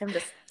 but I'm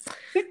just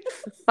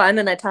fun,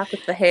 and I talk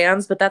with the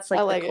hands, but that's the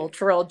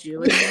cultural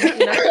Jew in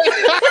me,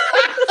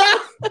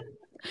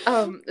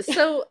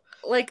 So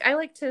I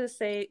like to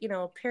say,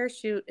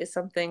 parachute is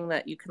something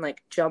that you can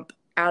jump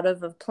out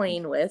of a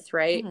plane with,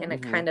 right? And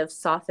it kind of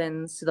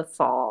softens the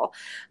fall.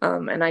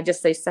 And I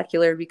just say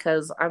secular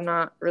because I'm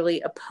not really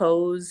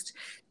opposed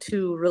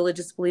to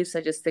religious beliefs.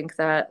 I just think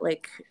that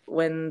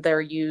when they're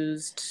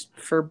used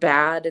for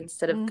bad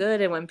instead of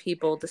good, and when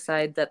people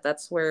decide that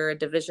that's where a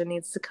division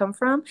needs to come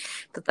from,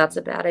 that's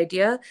a bad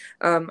idea.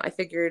 I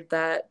figured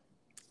that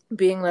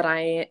being that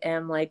I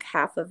am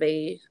half of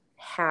a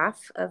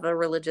half of a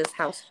religious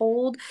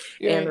household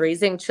You're and right.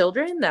 raising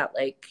children, that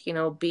like, you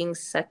know, being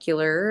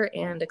secular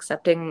and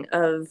accepting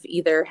of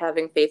either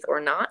having faith or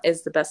not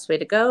is the best way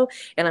to go.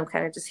 And I'm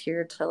kind of just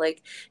here to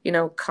like, you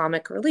know,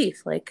 comic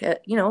relief, like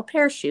you know, a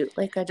parachute.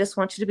 Like, I just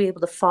want you to be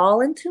able to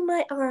fall into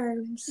my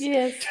arms.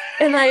 Yes.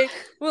 And I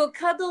will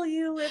cuddle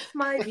you with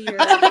my beard.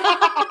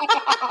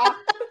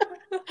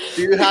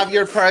 Do you have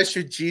your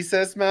parachute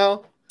Jesus,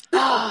 Mel?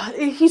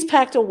 He's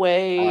packed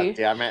away. Oh,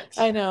 damn it.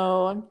 I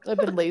know. I've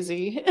been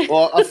lazy.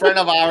 Well, a friend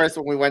of ours,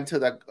 when we went to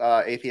the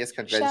atheist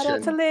convention. Shout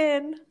out to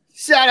Lynn.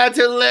 Shout out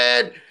to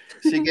Lynn.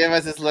 She gave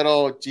us this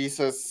little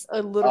Jesus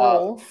A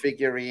literal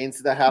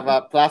figurines that have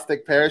a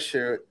plastic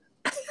parachute.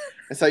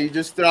 And so you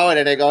just throw it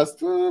and it goes.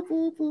 Boop,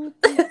 boop, boop,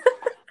 boop.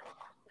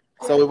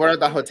 So we were at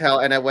the hotel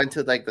and I went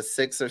to like the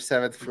 6th or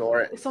 7th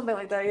floor. something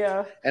like that,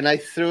 yeah. And I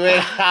threw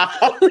it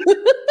out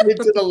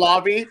into the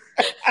lobby.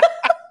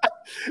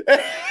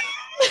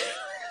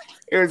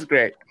 It was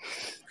great.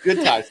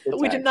 Good times.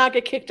 We did not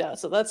get kicked out,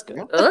 so that's good.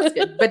 Oh, that's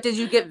good. But did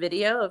you get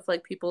video of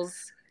like people's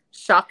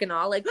shock and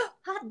awe? Like,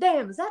 hot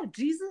damn, is that a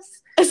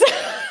Jesus? Is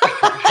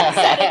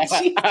that a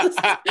Jesus?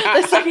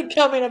 The second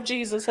coming of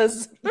Jesus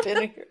has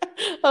been here.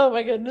 Oh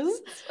my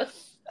goodness.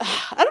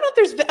 I don't know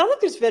if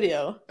there's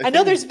video. I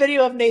know there's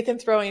video of Nathan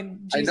throwing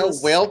Jesus. I know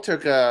Will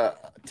took a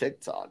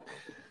TikTok.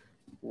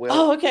 Will.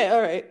 Oh, okay,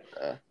 all right.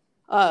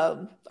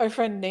 Our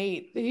friend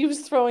Nate, he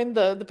was throwing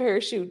the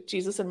parachute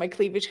Jesus in my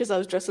cleavage because I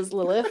was dressed as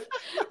Lilith.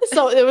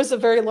 So it was a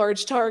very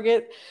large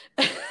target.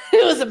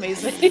 It was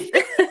amazing.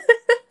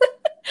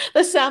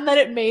 The sound that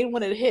it made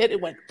when it hit,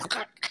 it went.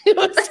 It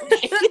was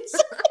amazing.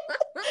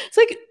 It's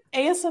like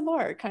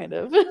ASMR, kind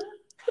of.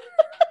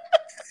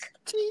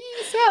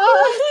 Jesus.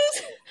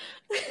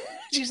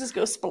 Jesus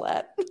goes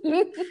splat.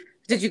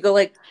 Did you go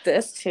like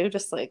this too?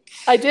 Just like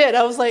I did.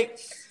 I was like,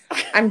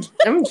 I'm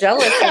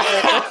jealous of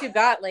like, what you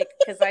got, like,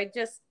 because I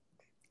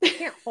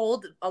can't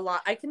hold a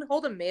lot. I can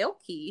hold a mail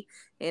key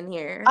in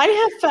here. I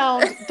have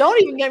found.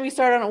 Don't even get me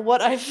started on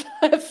what I've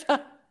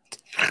found.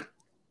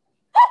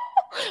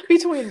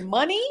 Between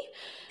money,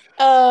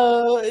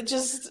 God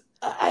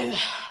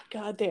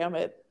damn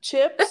it,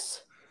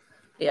 chips.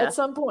 Yeah, at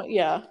some point,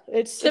 yeah,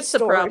 it's chips a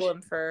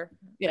problem for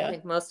I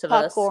think most of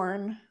us.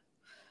 Popcorn.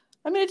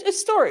 I mean, it's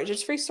storage.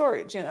 It's free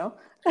storage, you know.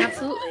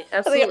 Absolutely,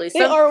 absolutely.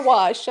 They are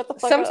washed. Shut the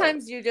fuck up.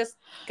 Sometimes you just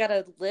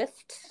gotta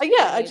lift.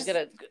 Yeah, I just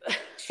gotta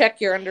check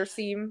your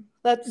underseam.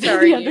 That's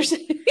sorry.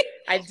 Underseam.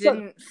 I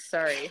didn't.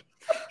 Sorry.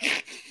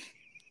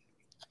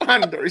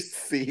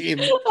 Underseam.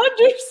 Underseam.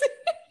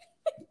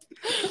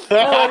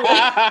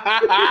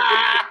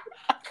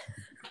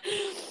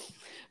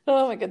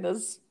 Oh my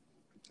goodness.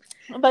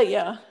 But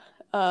yeah.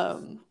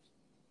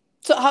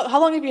 So how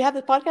long have you had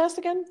the podcast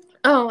again?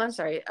 Oh, I'm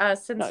sorry.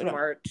 Since No.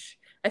 March.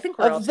 I think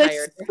we're all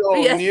tired. So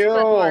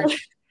new.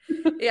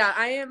 Yeah,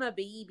 I am a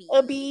baby.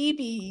 A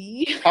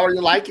baby. How are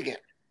you liking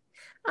it?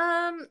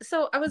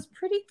 So I was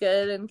pretty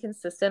good and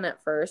consistent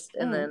at first,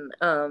 and then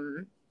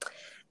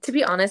to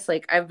be honest,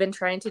 like I've been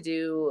trying to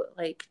do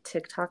like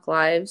TikTok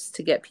lives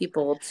to get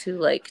people to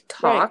like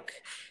talk,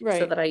 right.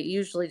 So that I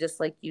usually just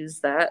like use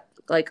that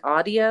like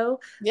audio,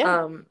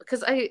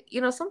 because I,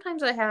 you know,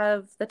 sometimes I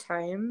have the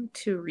time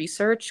to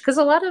research, because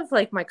a lot of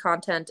like my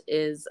content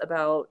is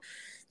about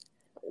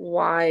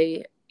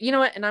why, you know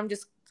what, and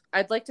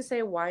I'd like to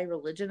say why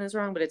religion is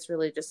wrong, but it's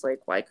really just like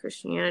why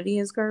Christianity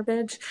is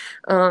garbage.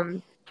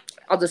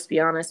 I'll just be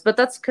honest, but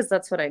that's because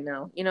that's what I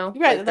know, you know?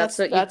 Right. Like,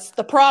 that's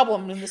the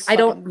problem in this. I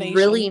don't nation.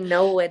 really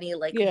know any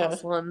like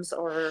Muslims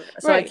so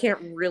I can't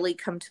really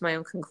come to my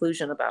own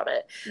conclusion about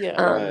it.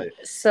 Yeah.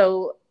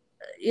 So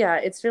yeah,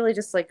 it's really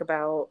just like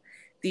about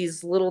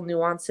these little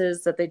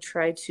nuances that they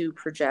try to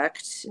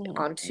project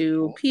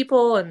onto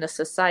people and the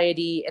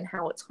society and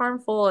how it's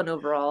harmful. And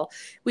overall,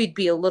 we'd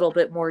be a little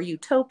bit more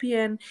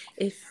utopian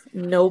if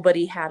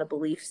nobody had a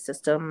belief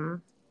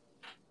system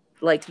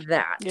like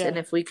that. And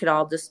if we could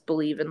all just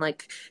believe in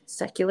like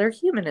secular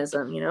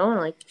humanism, you know,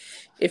 like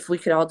if we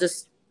could all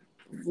just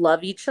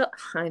love each other.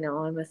 I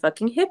know I'm a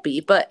fucking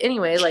hippie, but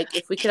anyway, like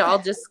if we could all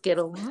just get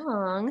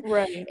along,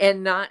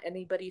 and not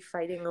anybody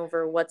fighting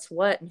over what's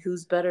what and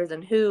who's better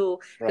than who,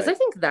 because I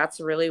think that's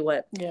really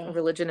what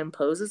religion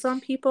imposes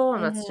on people,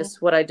 and that's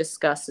just what I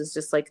discuss is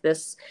just like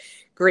this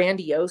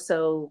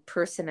grandioso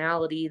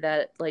personality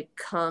that like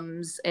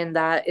comes, and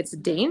that it's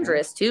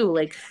dangerous too.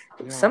 Like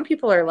some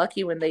people are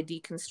lucky when they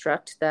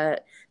deconstruct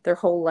that their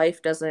whole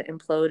life doesn't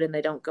implode and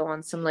they don't go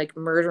on some like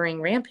murdering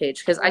rampage,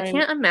 because I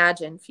can't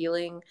imagine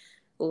feeling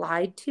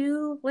lied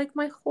to like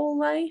my whole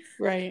life.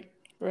 Right.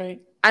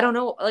 I don't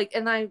know, like,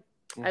 and I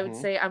would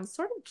say I'm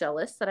sort of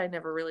jealous that I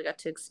never really got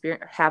to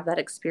have that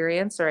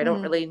experience, or I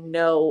don't really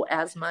know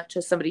as much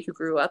as somebody who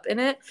grew up in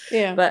it.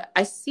 But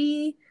I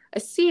see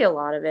a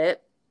lot of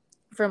it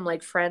from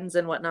like friends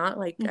and whatnot.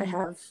 Like I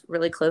have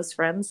really close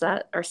friends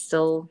that are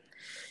still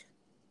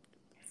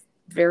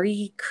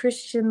very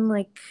Christian,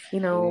 like, you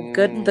know,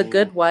 the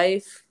good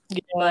wife.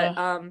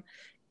 But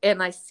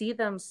and I see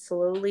them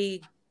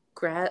slowly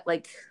regret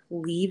like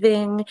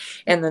leaving,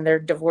 and then they're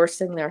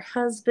divorcing their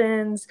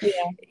husbands, Yeah.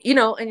 you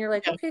know, and you're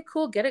like, Yeah. okay,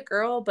 cool, get it,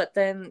 girl. But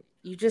then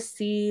you just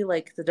see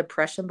like the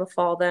depression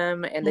befall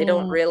them, and they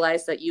don't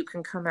realize that you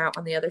can come out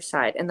on the other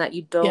side, and that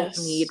you don't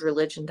need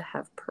religion to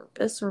have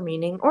purpose or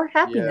meaning or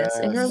happiness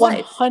in your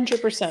life.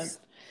 100%.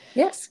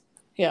 Yes.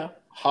 Yeah.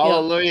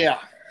 Hallelujah.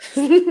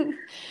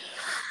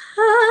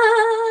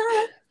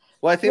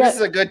 Well, I think this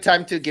is a good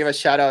time to give a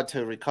shout out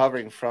to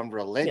Recovering from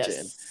Religion.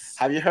 Yes.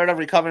 Have you heard of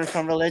Recovering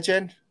from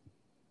Religion?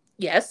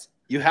 Yes.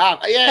 You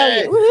have? Yay!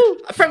 Yeah. Woo-hoo.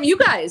 From you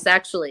guys,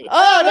 actually.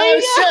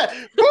 Oh, shit!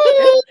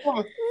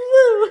 Woo.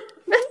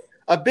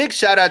 A big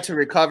shout out to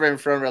Recovering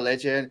from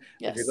Religion.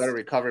 Yes. If you go to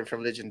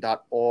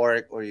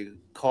recoveringfromreligion.org or you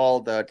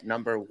call the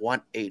number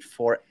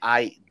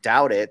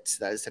 184-I-DOUBT-IT,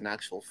 that is an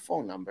actual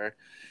phone number.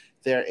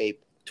 They're a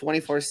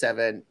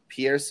 24/7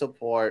 peer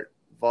support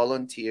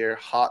volunteer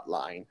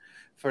hotline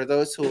for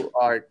those who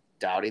are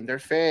doubting their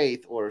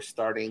faith or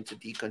starting to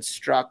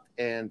deconstruct,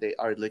 and they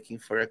are looking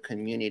for a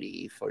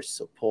community for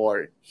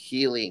support,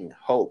 healing,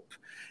 hope.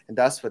 And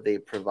that's what they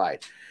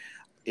provide.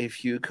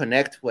 If you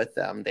connect with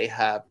them, they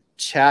have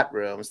chat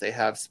rooms, they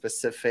have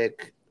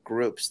specific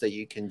groups that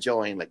you can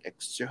join, like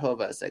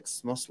ex-Jehovah's,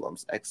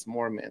 ex-Muslims,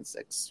 ex-Mormons,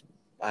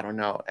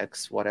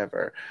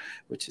 ex-whatever,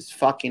 which is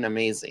fucking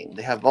amazing.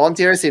 They have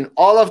volunteers in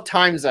all of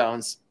time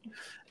zones,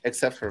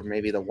 except for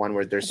maybe the one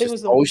where there's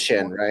just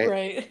ocean,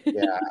 right?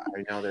 Yeah,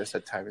 I know there's a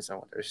time zone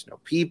where there's no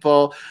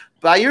people,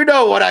 but you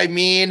know what I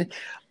mean.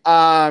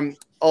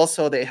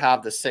 Also, they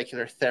have the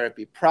Secular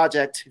Therapy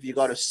Project. If you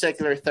go to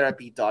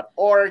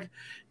seculartherapy.org,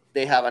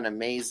 they have an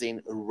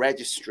amazing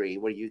registry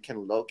where you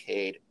can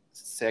locate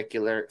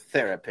secular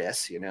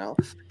therapists,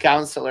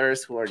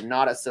 counselors who are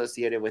not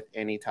associated with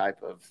any type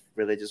of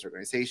religious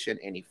organization,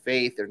 any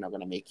faith. They're not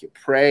going to make you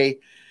pray.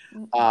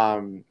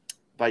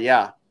 But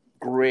yeah,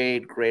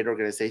 great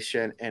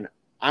organization. And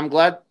I'm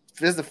glad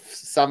this is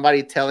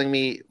somebody telling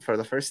me for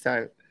the first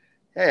time,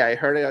 hey, I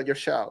heard it on your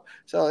show.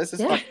 So this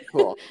is fucking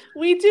cool.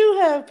 We do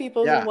have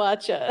people who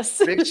watch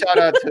us. Big shout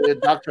out to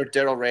Dr.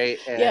 Daryl Ray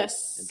and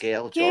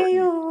Gail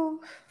Jordan.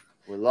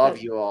 We love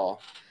you all.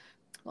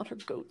 Not her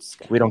goats.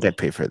 We don't get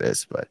paid for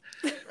this, but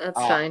that's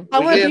fine. I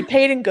want to be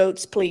paid in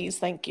goats, please.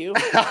 Thank you.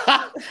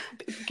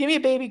 Give me a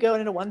baby goat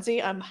in a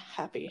onesie. I'm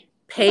happy.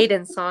 Paid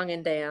in song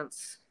and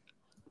dance.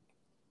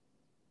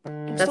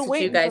 That's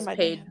what you guys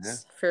paid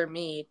for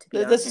me to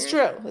be This is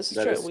true. This is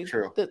that true. Is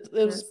true. It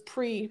was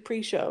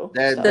pre-show.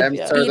 The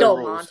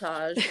Beatle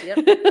montage. Yep.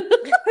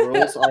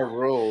 Rules are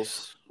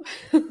rules.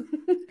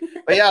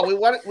 But yeah, we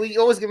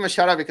always give them a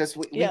shout out because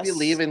we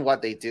believe in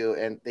what they do,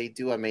 and they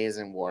do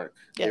amazing work.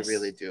 Yes. They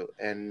really do.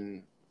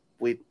 And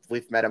we've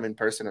met them in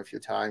person a few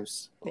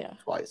times. Yeah,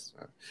 twice.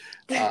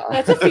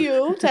 That's a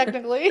few,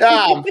 technically.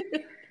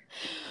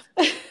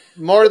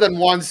 More than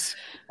once.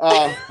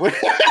 I'm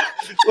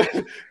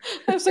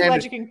so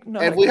glad you can know.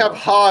 And we have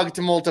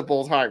hugged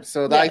multiple times,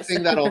 so I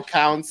think that all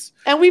counts.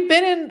 And we've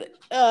been in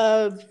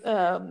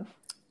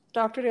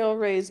Dr. Dale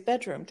Ray's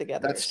bedroom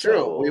together. That's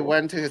true. We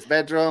went to his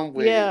bedroom.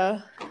 With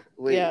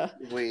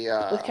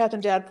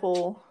Captain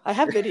Dadpool. I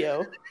have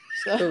video.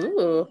 So.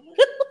 Ooh.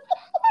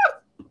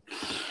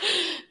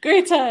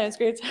 Great times.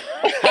 You're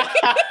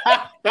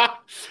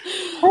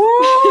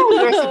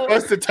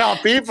supposed to tell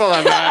people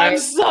about it. I'm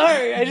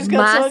sorry. I just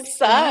got so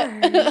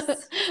excited.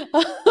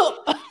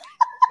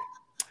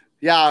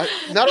 Yeah,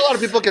 not a lot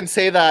of people can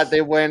say that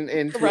they went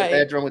into a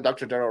bedroom with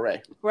Dr. Daryl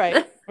Ray.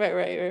 Right.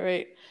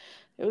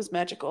 It was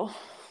magical.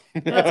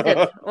 That's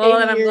good. Well,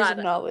 and I'm glad.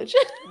 Of knowledge.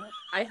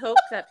 I hope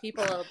that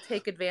people will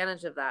take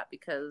advantage of that,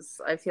 because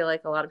I feel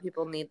like a lot of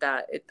people need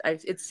that.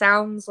 It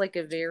sounds like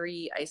a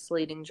very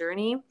isolating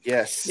journey.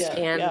 Yes. Yeah,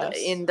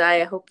 and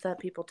I hope that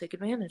people take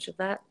advantage of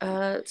that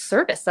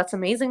service. That's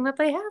amazing that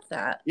they have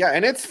that. Yeah,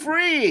 and it's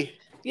free.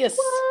 Yes.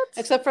 What?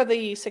 Except for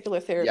the secular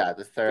therapy. Yeah,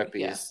 the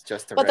therapy is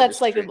just a But registry.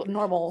 that's like a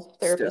normal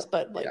therapist,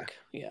 still, but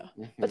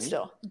Mm-hmm. But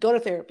still, go to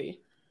therapy.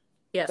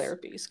 Yes.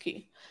 Therapy is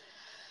key.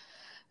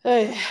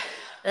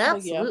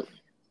 Absolutely.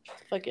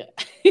 Fuck yeah.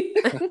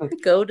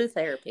 Go to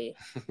therapy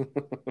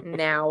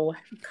now,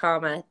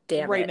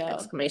 damn right it, now.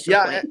 exclamation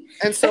point.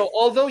 And so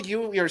although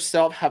you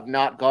yourself have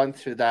not gone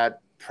through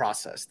that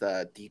process,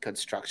 the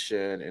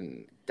deconstruction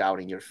and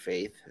doubting your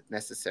faith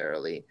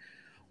necessarily,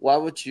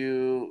 what would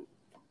you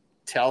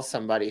tell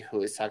somebody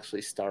who is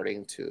actually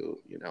starting to,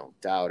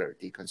 doubt or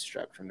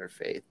deconstruct from their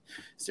faith?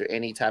 Is there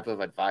any type of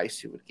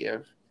advice you would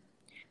give?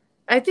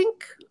 I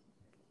think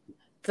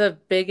the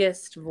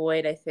biggest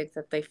void I think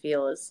that they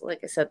feel is, like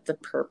I said, the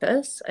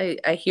purpose.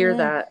 I hear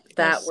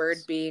that word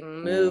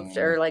being moved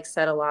or like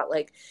said a lot,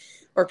 like,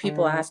 or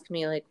people ask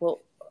me like,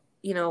 well,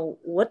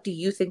 what do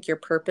you think your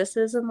purpose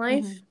is in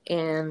life?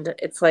 And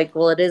it's like,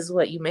 well, it is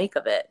what you make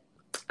of it.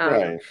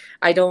 Right.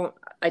 I don't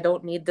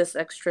need this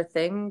extra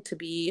thing to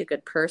be a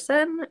good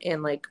person,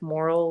 and like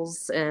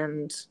morals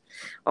and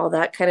all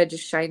that kind of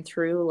just shine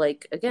through,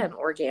 like, again,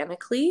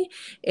 organically.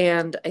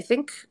 And I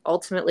think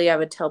ultimately I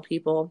would tell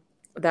people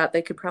that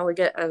they could probably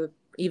get a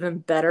even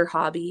better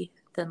hobby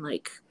than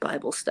like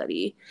Bible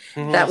study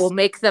Mhm. that will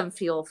make them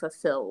feel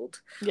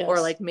fulfilled. Yes. Or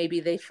like maybe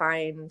they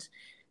find,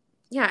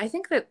 I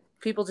think that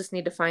people just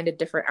need to find a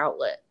different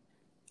outlet.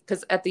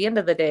 Because at the end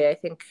of the day, I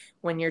think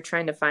when you're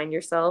trying to find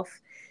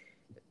yourself,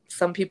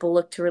 some people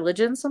look to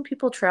religion, some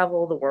people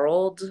travel the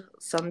world.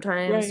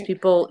 Sometimes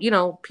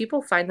Right.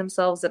 people find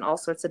themselves in all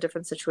sorts of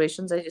different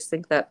situations. I just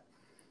think that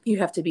you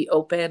have to be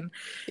open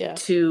Yeah.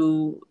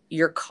 to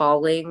your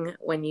calling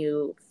when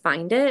you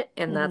find it.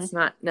 And Mhm. that's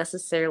not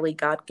necessarily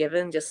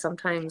God-given. Just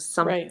sometimes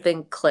something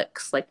Right.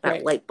 clicks, like that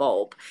Right. light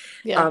bulb.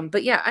 Yeah.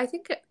 But yeah, I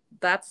think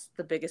that's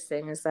the biggest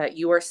thing, is that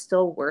you are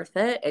still worth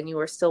it and you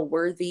are still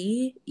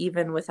worthy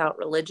even without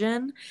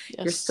religion.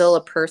 Yes. You're still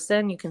a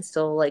person. You can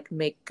still like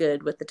make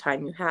good with the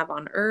time you have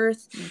on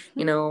earth.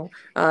 Mhm.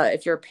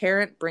 If you're a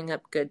parent, bring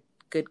up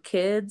good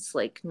kids,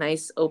 like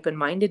nice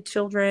open-minded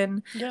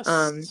children.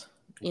 Yes.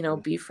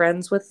 Be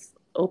friends with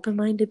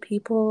open-minded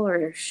people,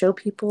 or show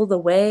people the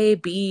way.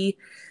 Be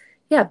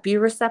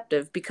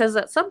receptive, because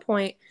at some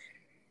point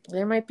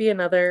there might be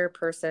another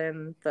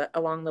person that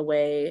along the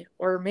way,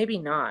 or maybe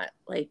not,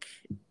 like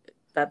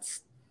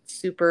that's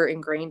super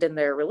ingrained in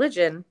their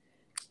religion,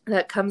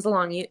 that comes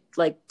along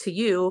to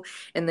you,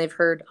 and they've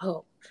heard,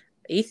 oh,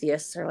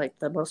 atheists are like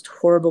the most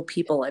horrible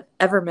people I've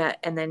ever met.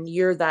 And then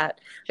you're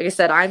that, like I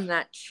said, I'm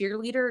that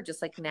cheerleader,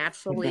 just like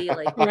naturally,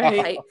 like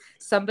Right.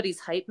 somebody's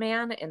hype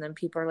man. And then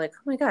people are like,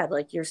 oh my God,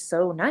 like you're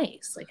so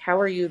nice. Like, how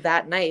are you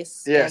that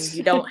nice? Yes. And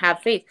you don't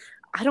have faith.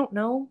 I don't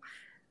know,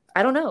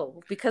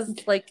 because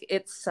like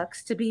it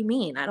sucks to be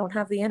mean. I don't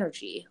have the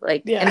energy.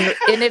 Like, Yeah.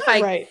 and if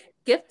I Right.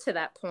 get to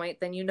that point,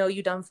 then you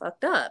done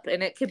fucked up.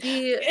 And it could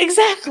be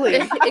Exactly.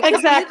 it could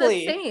Exactly.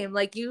 be the same.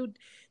 Like you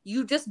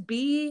just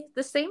be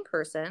the same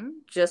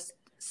person, just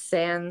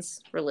sans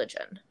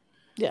religion.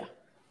 Yeah.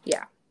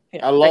 Yeah.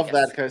 Yeah. I love guess.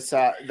 that, because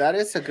that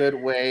is a good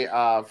way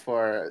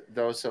for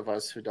those of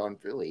us who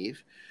don't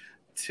believe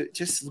to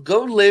just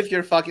go live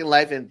your fucking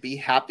life and be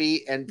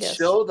happy, and Yes.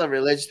 show the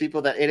religious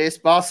people that it is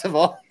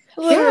possible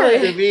Literally.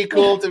 to be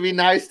cool, to be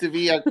nice, to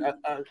be a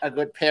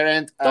good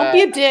parent, Don't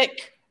be a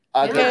dick.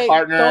 a Okay? good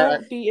partner.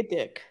 Don't be a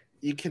dick.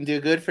 You can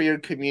do good for your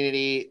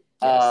community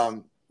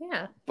Yes.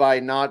 by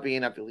not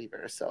being a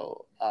believer.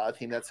 So I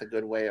think that's a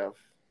good way of,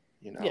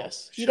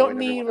 Yes. You showing don't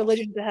need everyone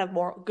religion to have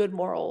good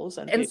morals.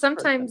 And be a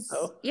sometimes,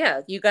 person,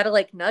 so. you got to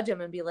like nudge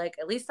them and be like,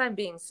 at least I'm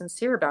being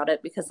sincere about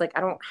it, because like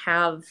I don't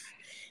have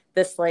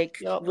this like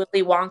Yep.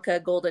 Willy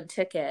Wonka golden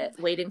ticket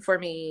waiting for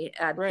me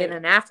in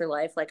an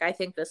afterlife. Like, I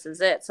think this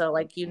is it. So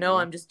like,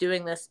 I'm just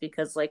doing this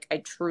because like I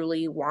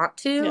truly want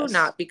to, Yes.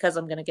 not because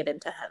I'm going to get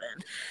into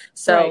heaven.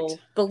 So Right.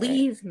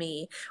 believe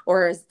me.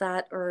 Or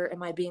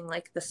am I being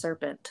like the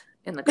serpent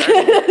in the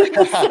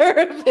garden?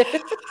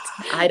 Serpent.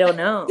 I don't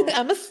know.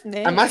 I'm a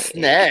snake. I'm a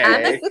snake.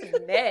 I'm a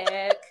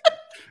snake.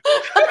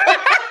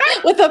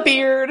 With a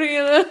beard,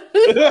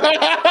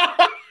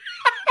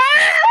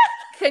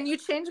 Can you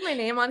change my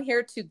name on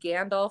here to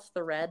Gandalf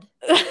the Red?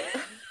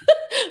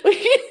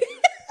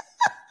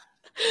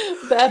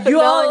 Baph and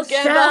Mel and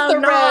Gandalf the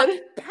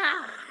Red.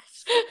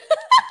 Pass.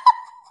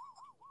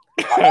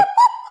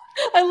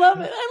 I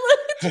love it.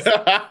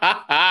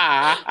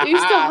 I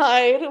used to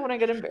hide when I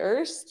get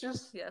embarrassed.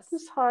 Just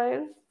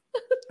hide.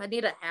 I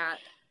need a hat.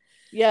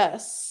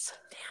 Yes.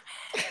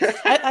 Damn it.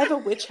 I have a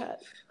witch hat.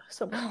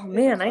 Oh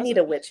man, I need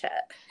a witch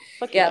hat.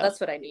 Fuck yeah, that's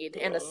what I need.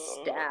 And a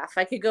staff.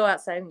 I could go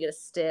outside and get a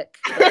stick.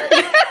 But...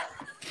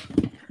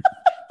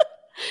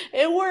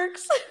 It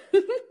works.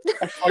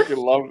 I fucking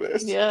love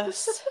this.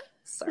 Yes.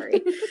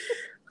 Sorry.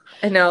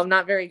 I know I'm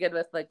not very good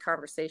with like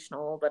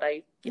conversational, but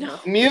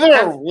Neither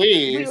are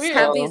we. We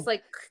have these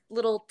like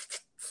little.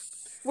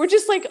 We're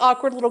just like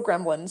awkward little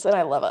gremlins, and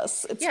I love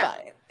us. It's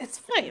fine. It's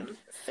fine.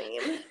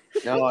 Same.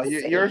 No,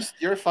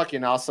 you're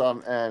fucking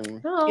awesome,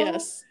 and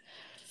yes.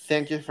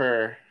 Thank you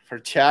for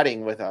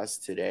chatting with us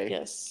today.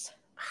 Yes.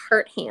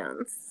 Heart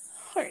hands.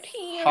 Heart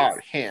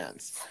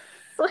hands.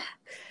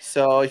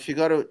 So if you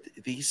go to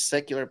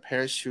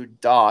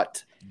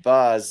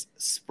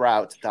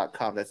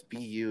thesecularparachute.buzzsprout.com, that's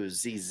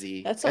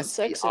BUZZ. That sounds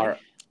sexy. SPROUT.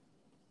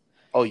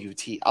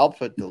 I'll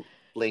put the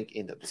link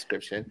in the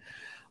description.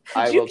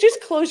 Could you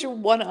just close your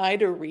one eye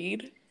to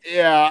read?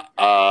 Yeah.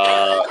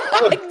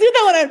 I do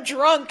that when I'm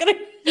drunk.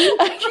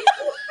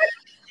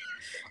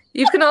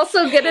 You can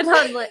also get it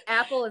on like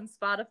Apple and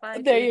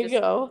Spotify. There you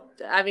go.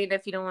 I mean,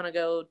 if you don't want to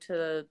go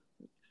to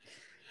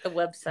the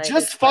website,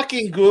 just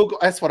fucking Google.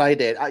 That's what I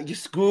did. I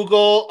just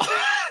Google.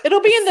 It'll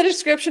be in the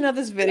description of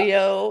this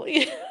video.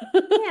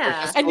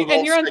 Yeah. And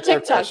you're on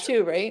TikTok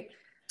too, right?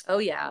 Oh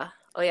yeah,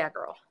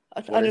 girl.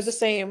 Under the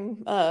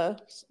same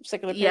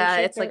secular. Yeah,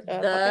 it's like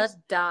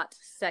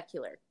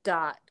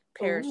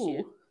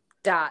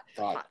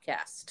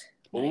the.secular.parachute.podcast.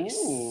 Nice.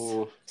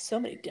 Ooh. So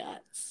many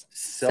dots.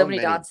 So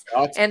many dots.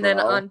 And then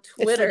bro. on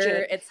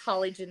Twitter, it's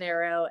Holly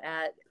Gennaro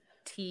at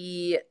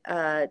TSP,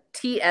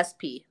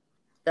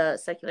 the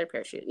Secular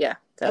Parachute. Yeah.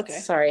 Okay.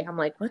 Sorry. I'm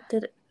like, what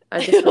did it? I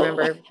just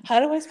remember.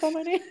 How do I spell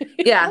my name?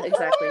 Yeah,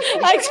 exactly.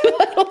 I do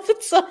that all the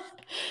time.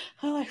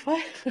 I'm like,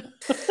 what?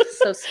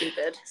 So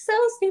stupid. So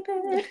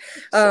stupid.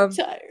 So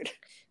tired.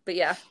 But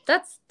yeah,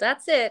 that's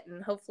it,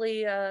 and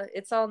hopefully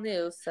it's all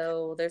new.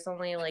 So there's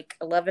only like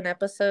 11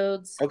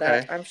 episodes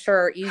that I'm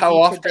sure are easy How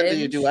often to binge. do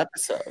you do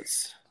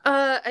episodes?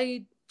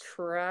 I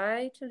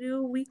try to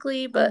do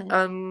weekly, but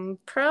I'm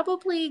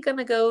probably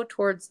gonna go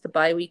towards the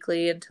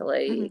bi-weekly until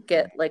I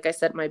get, like I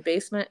said, my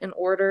basement in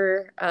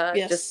order.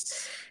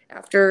 Just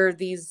after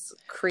these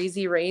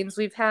crazy rains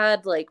we've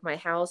had, like my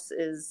house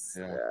is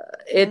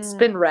it's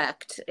been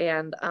wrecked,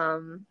 and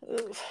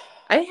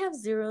I have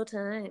zero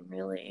time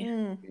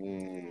really.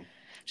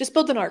 Just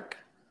build an ark.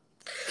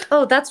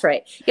 Oh, that's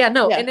right. Yeah,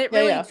 no, and it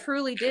really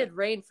truly did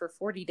rain for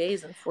 40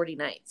 days and 40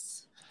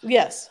 nights.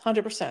 Yes,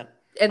 100%.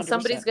 And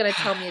somebody's going to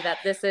tell me that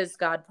this is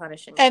God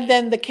punishing me. And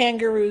then the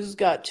kangaroos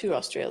got to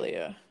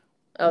Australia.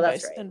 Oh,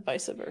 that's right. And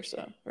vice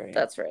versa, right?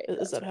 That's right.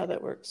 Is that how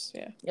that works?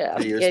 Yeah. Yeah.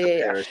 They use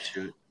the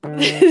parachute.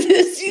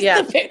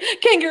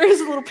 Kangaroos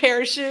with little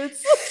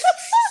parachutes.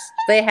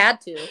 They had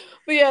to.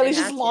 But yeah, they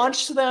just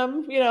launched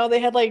them. You know, they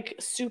had like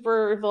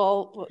super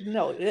evolved.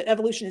 No,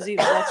 evolution is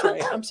evil. That's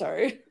right. I'm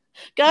sorry.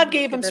 God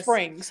gave them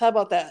springs. How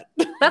about that?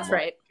 That's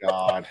right.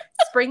 God.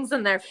 Springs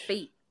in their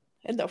feet.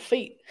 In their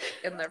feet.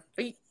 In their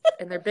feet.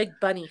 And their big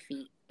bunny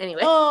feet.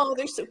 Anyway. Oh,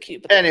 they're so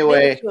cute. But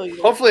anyway,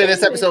 hopefully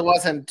this episode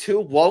wasn't too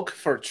woke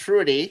for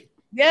Trudy.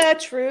 Yeah,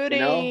 Trudy.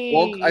 You know,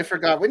 woke, I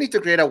forgot. We need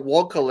to create a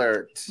woke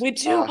alert. We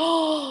do.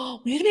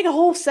 We need to make a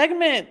whole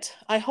segment.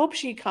 I hope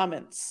she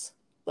comments.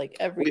 Like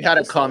every we had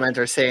a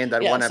commenter saying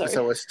that one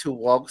episode was too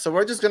woke, so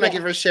we're just gonna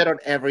give her shit on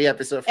every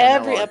episode.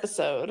 Every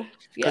episode,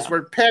 because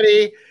we're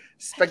petty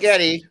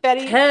spaghetti.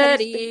 Petty.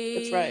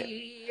 That's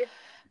right.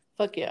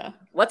 Fuck yeah.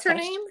 What's her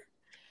name?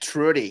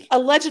 Trudy.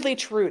 Allegedly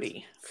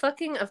Trudy.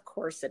 Fucking, of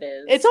course it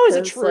is. It's always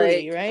a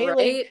Trudy, like, right?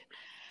 Like,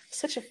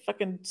 such a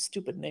fucking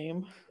stupid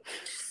name.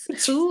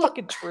 It's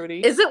fucking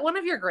Trudy. Is it one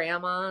of your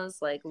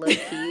grandmas? Like low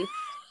key.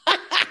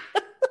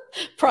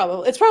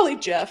 Probably. It's probably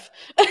Jeff.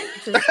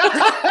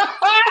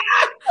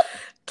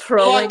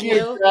 Trolling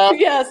you.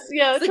 Yes,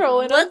 yeah, it's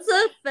trolling. Like, what's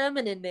a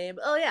feminine name?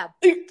 Oh yeah,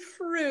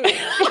 Trudy.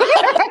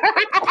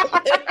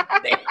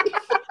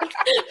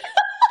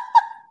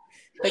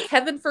 Like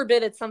heaven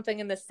forbid it's something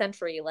in this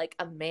century like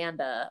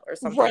Amanda or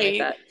something like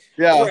that.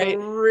 Yeah. Right.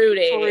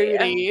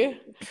 Trudy.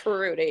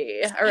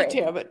 All right.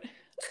 Damn it.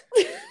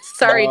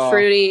 Sorry,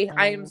 Trudy.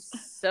 I am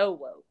so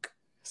woke.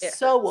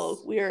 So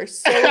woke. We are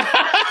so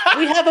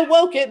we have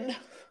awoken.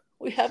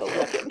 We have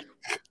awoken.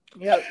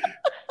 Yep.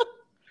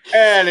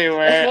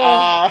 Anyway,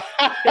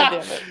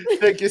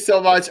 thank you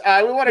so much.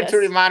 We wanted to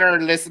remind our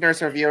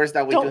listeners or viewers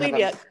that we don't leave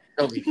yet.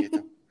 Don't leave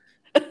yet.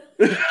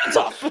 It's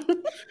off.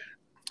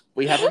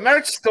 We have a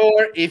merch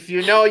store. If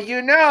you know,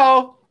 you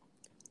know.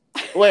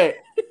 Wait,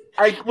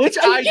 which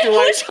eye do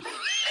I?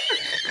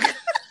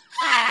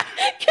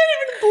 Can't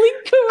even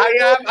blink. I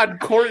am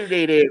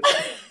uncoordinated.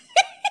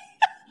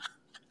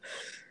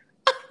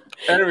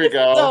 There we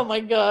go. Oh my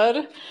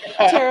god.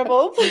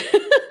 Terrible.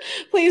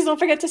 Please don't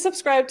forget to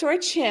subscribe to our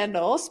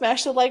channel,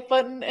 smash the like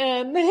button,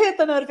 and hit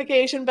the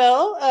notification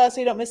bell so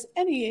you don't miss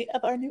any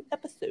of our new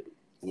episodes.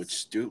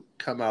 Which do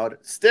come out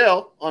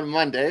still on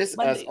Mondays,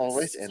 as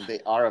always, and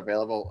they are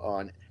available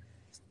on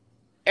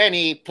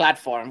any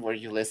platform where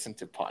you listen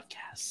to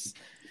podcasts.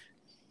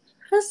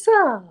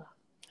 Huzzah.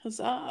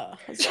 Huzzah.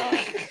 Huzzah.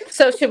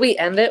 So should we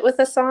end it with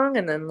a song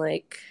and then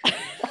like...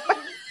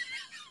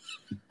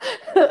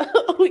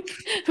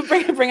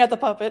 bring out the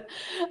puppet.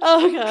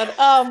 Oh god.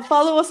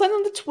 Follow us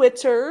on the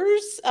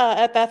Twitters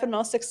at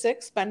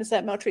BaphandMel66. Find us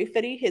at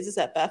MelTreeFitty. His is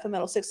at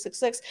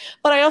BaphandMetal666.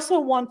 But I also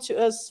want to,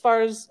 as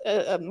far as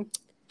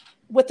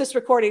with this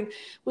recording,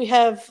 we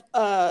have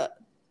done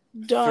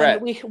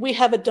we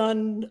have a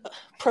done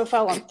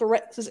profile on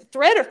Threads. Is it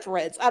Thread or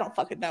Threads? I don't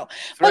fucking know.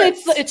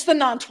 Threads. But it's the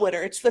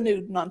non-Twitter. It's the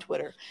new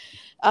non-Twitter.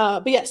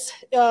 But yes,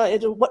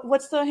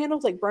 what's the handle?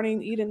 Like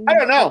Burning Eden? I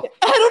don't know.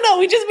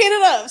 We just made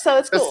it up, so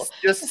it's cool.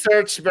 Just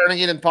search Burning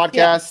Eden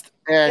podcast,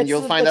 and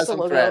you'll find us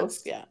on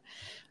Threads. Yeah,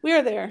 we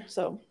are there.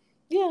 So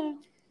yeah.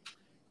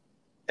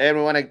 And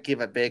we want to give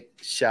a big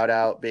shout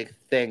out, big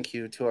thank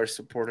you to our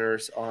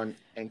supporters on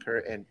Anchor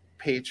and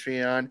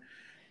Patreon.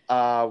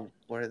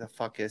 Where the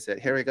fuck is it?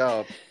 Here we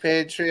go.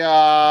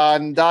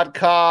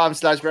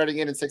 Patreon.com/Burning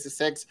Eden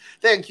 66.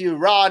 Thank you,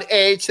 Ron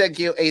H. Thank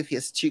you,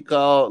 Atheist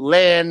Chico,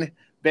 Lynn.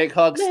 Big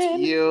hugs to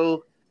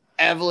you,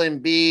 Evelyn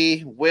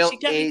B, Will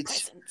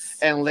H,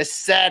 and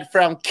Lisette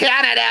from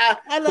Canada.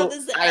 I love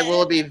Lisette. I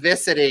will be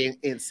visiting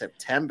in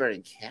September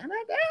in Canada.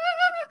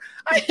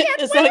 I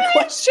can't Is that a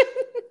question?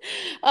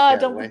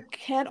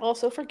 Can't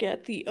also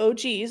forget the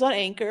OGs on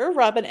Anchor: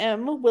 Robin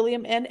M,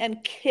 William N,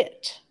 and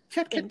Kit.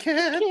 Kit.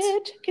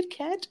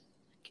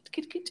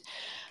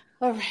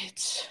 All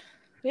right.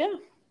 Yeah.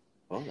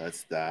 Well,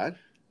 that's that.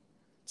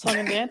 Song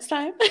and dance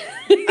time.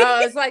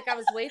 I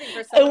was waiting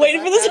for something. I'm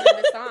waiting for this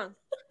song.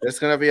 There's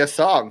gonna be a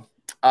song.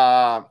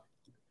 Sky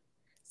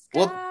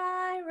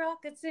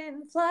rockets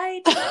in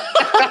flight.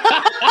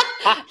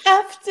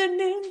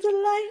 Afternoon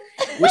delight.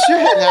 We should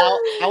hang out.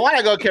 I want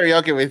to go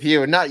karaoke with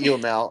you, not you,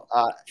 Mel.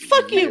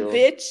 Fuck you,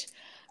 bitch.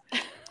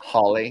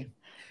 Holly.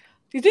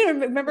 You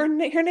didn't remember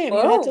her name.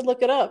 Whoa. You had to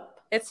look it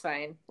up. It's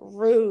fine.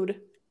 Rude.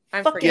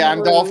 I'm Fucking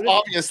forgetting. Gandalf, rude.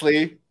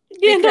 obviously.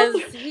 Gandalf.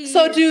 Because he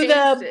So do the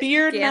changed it.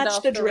 beard match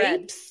Gandalf the the Red.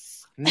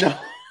 drapes? No.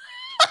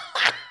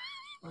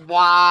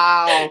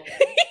 Wow.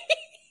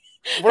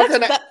 We're That's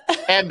gonna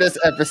end this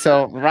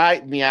episode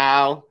right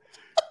meow.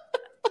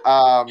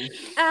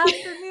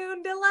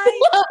 Afternoon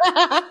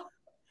delight.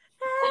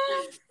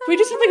 we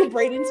just have like a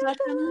braiding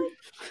session.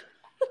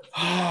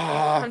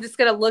 I'm just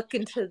gonna look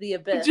into the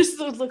abyss. Just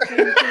looking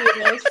into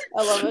this.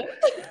 I love it.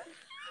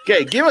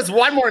 Okay, give us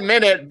one more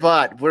minute,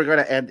 but we're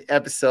gonna end the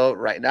episode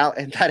right now,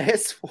 and that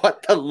is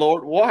what the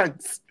Lord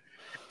wants.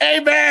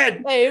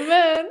 Amen.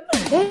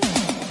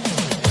 Amen.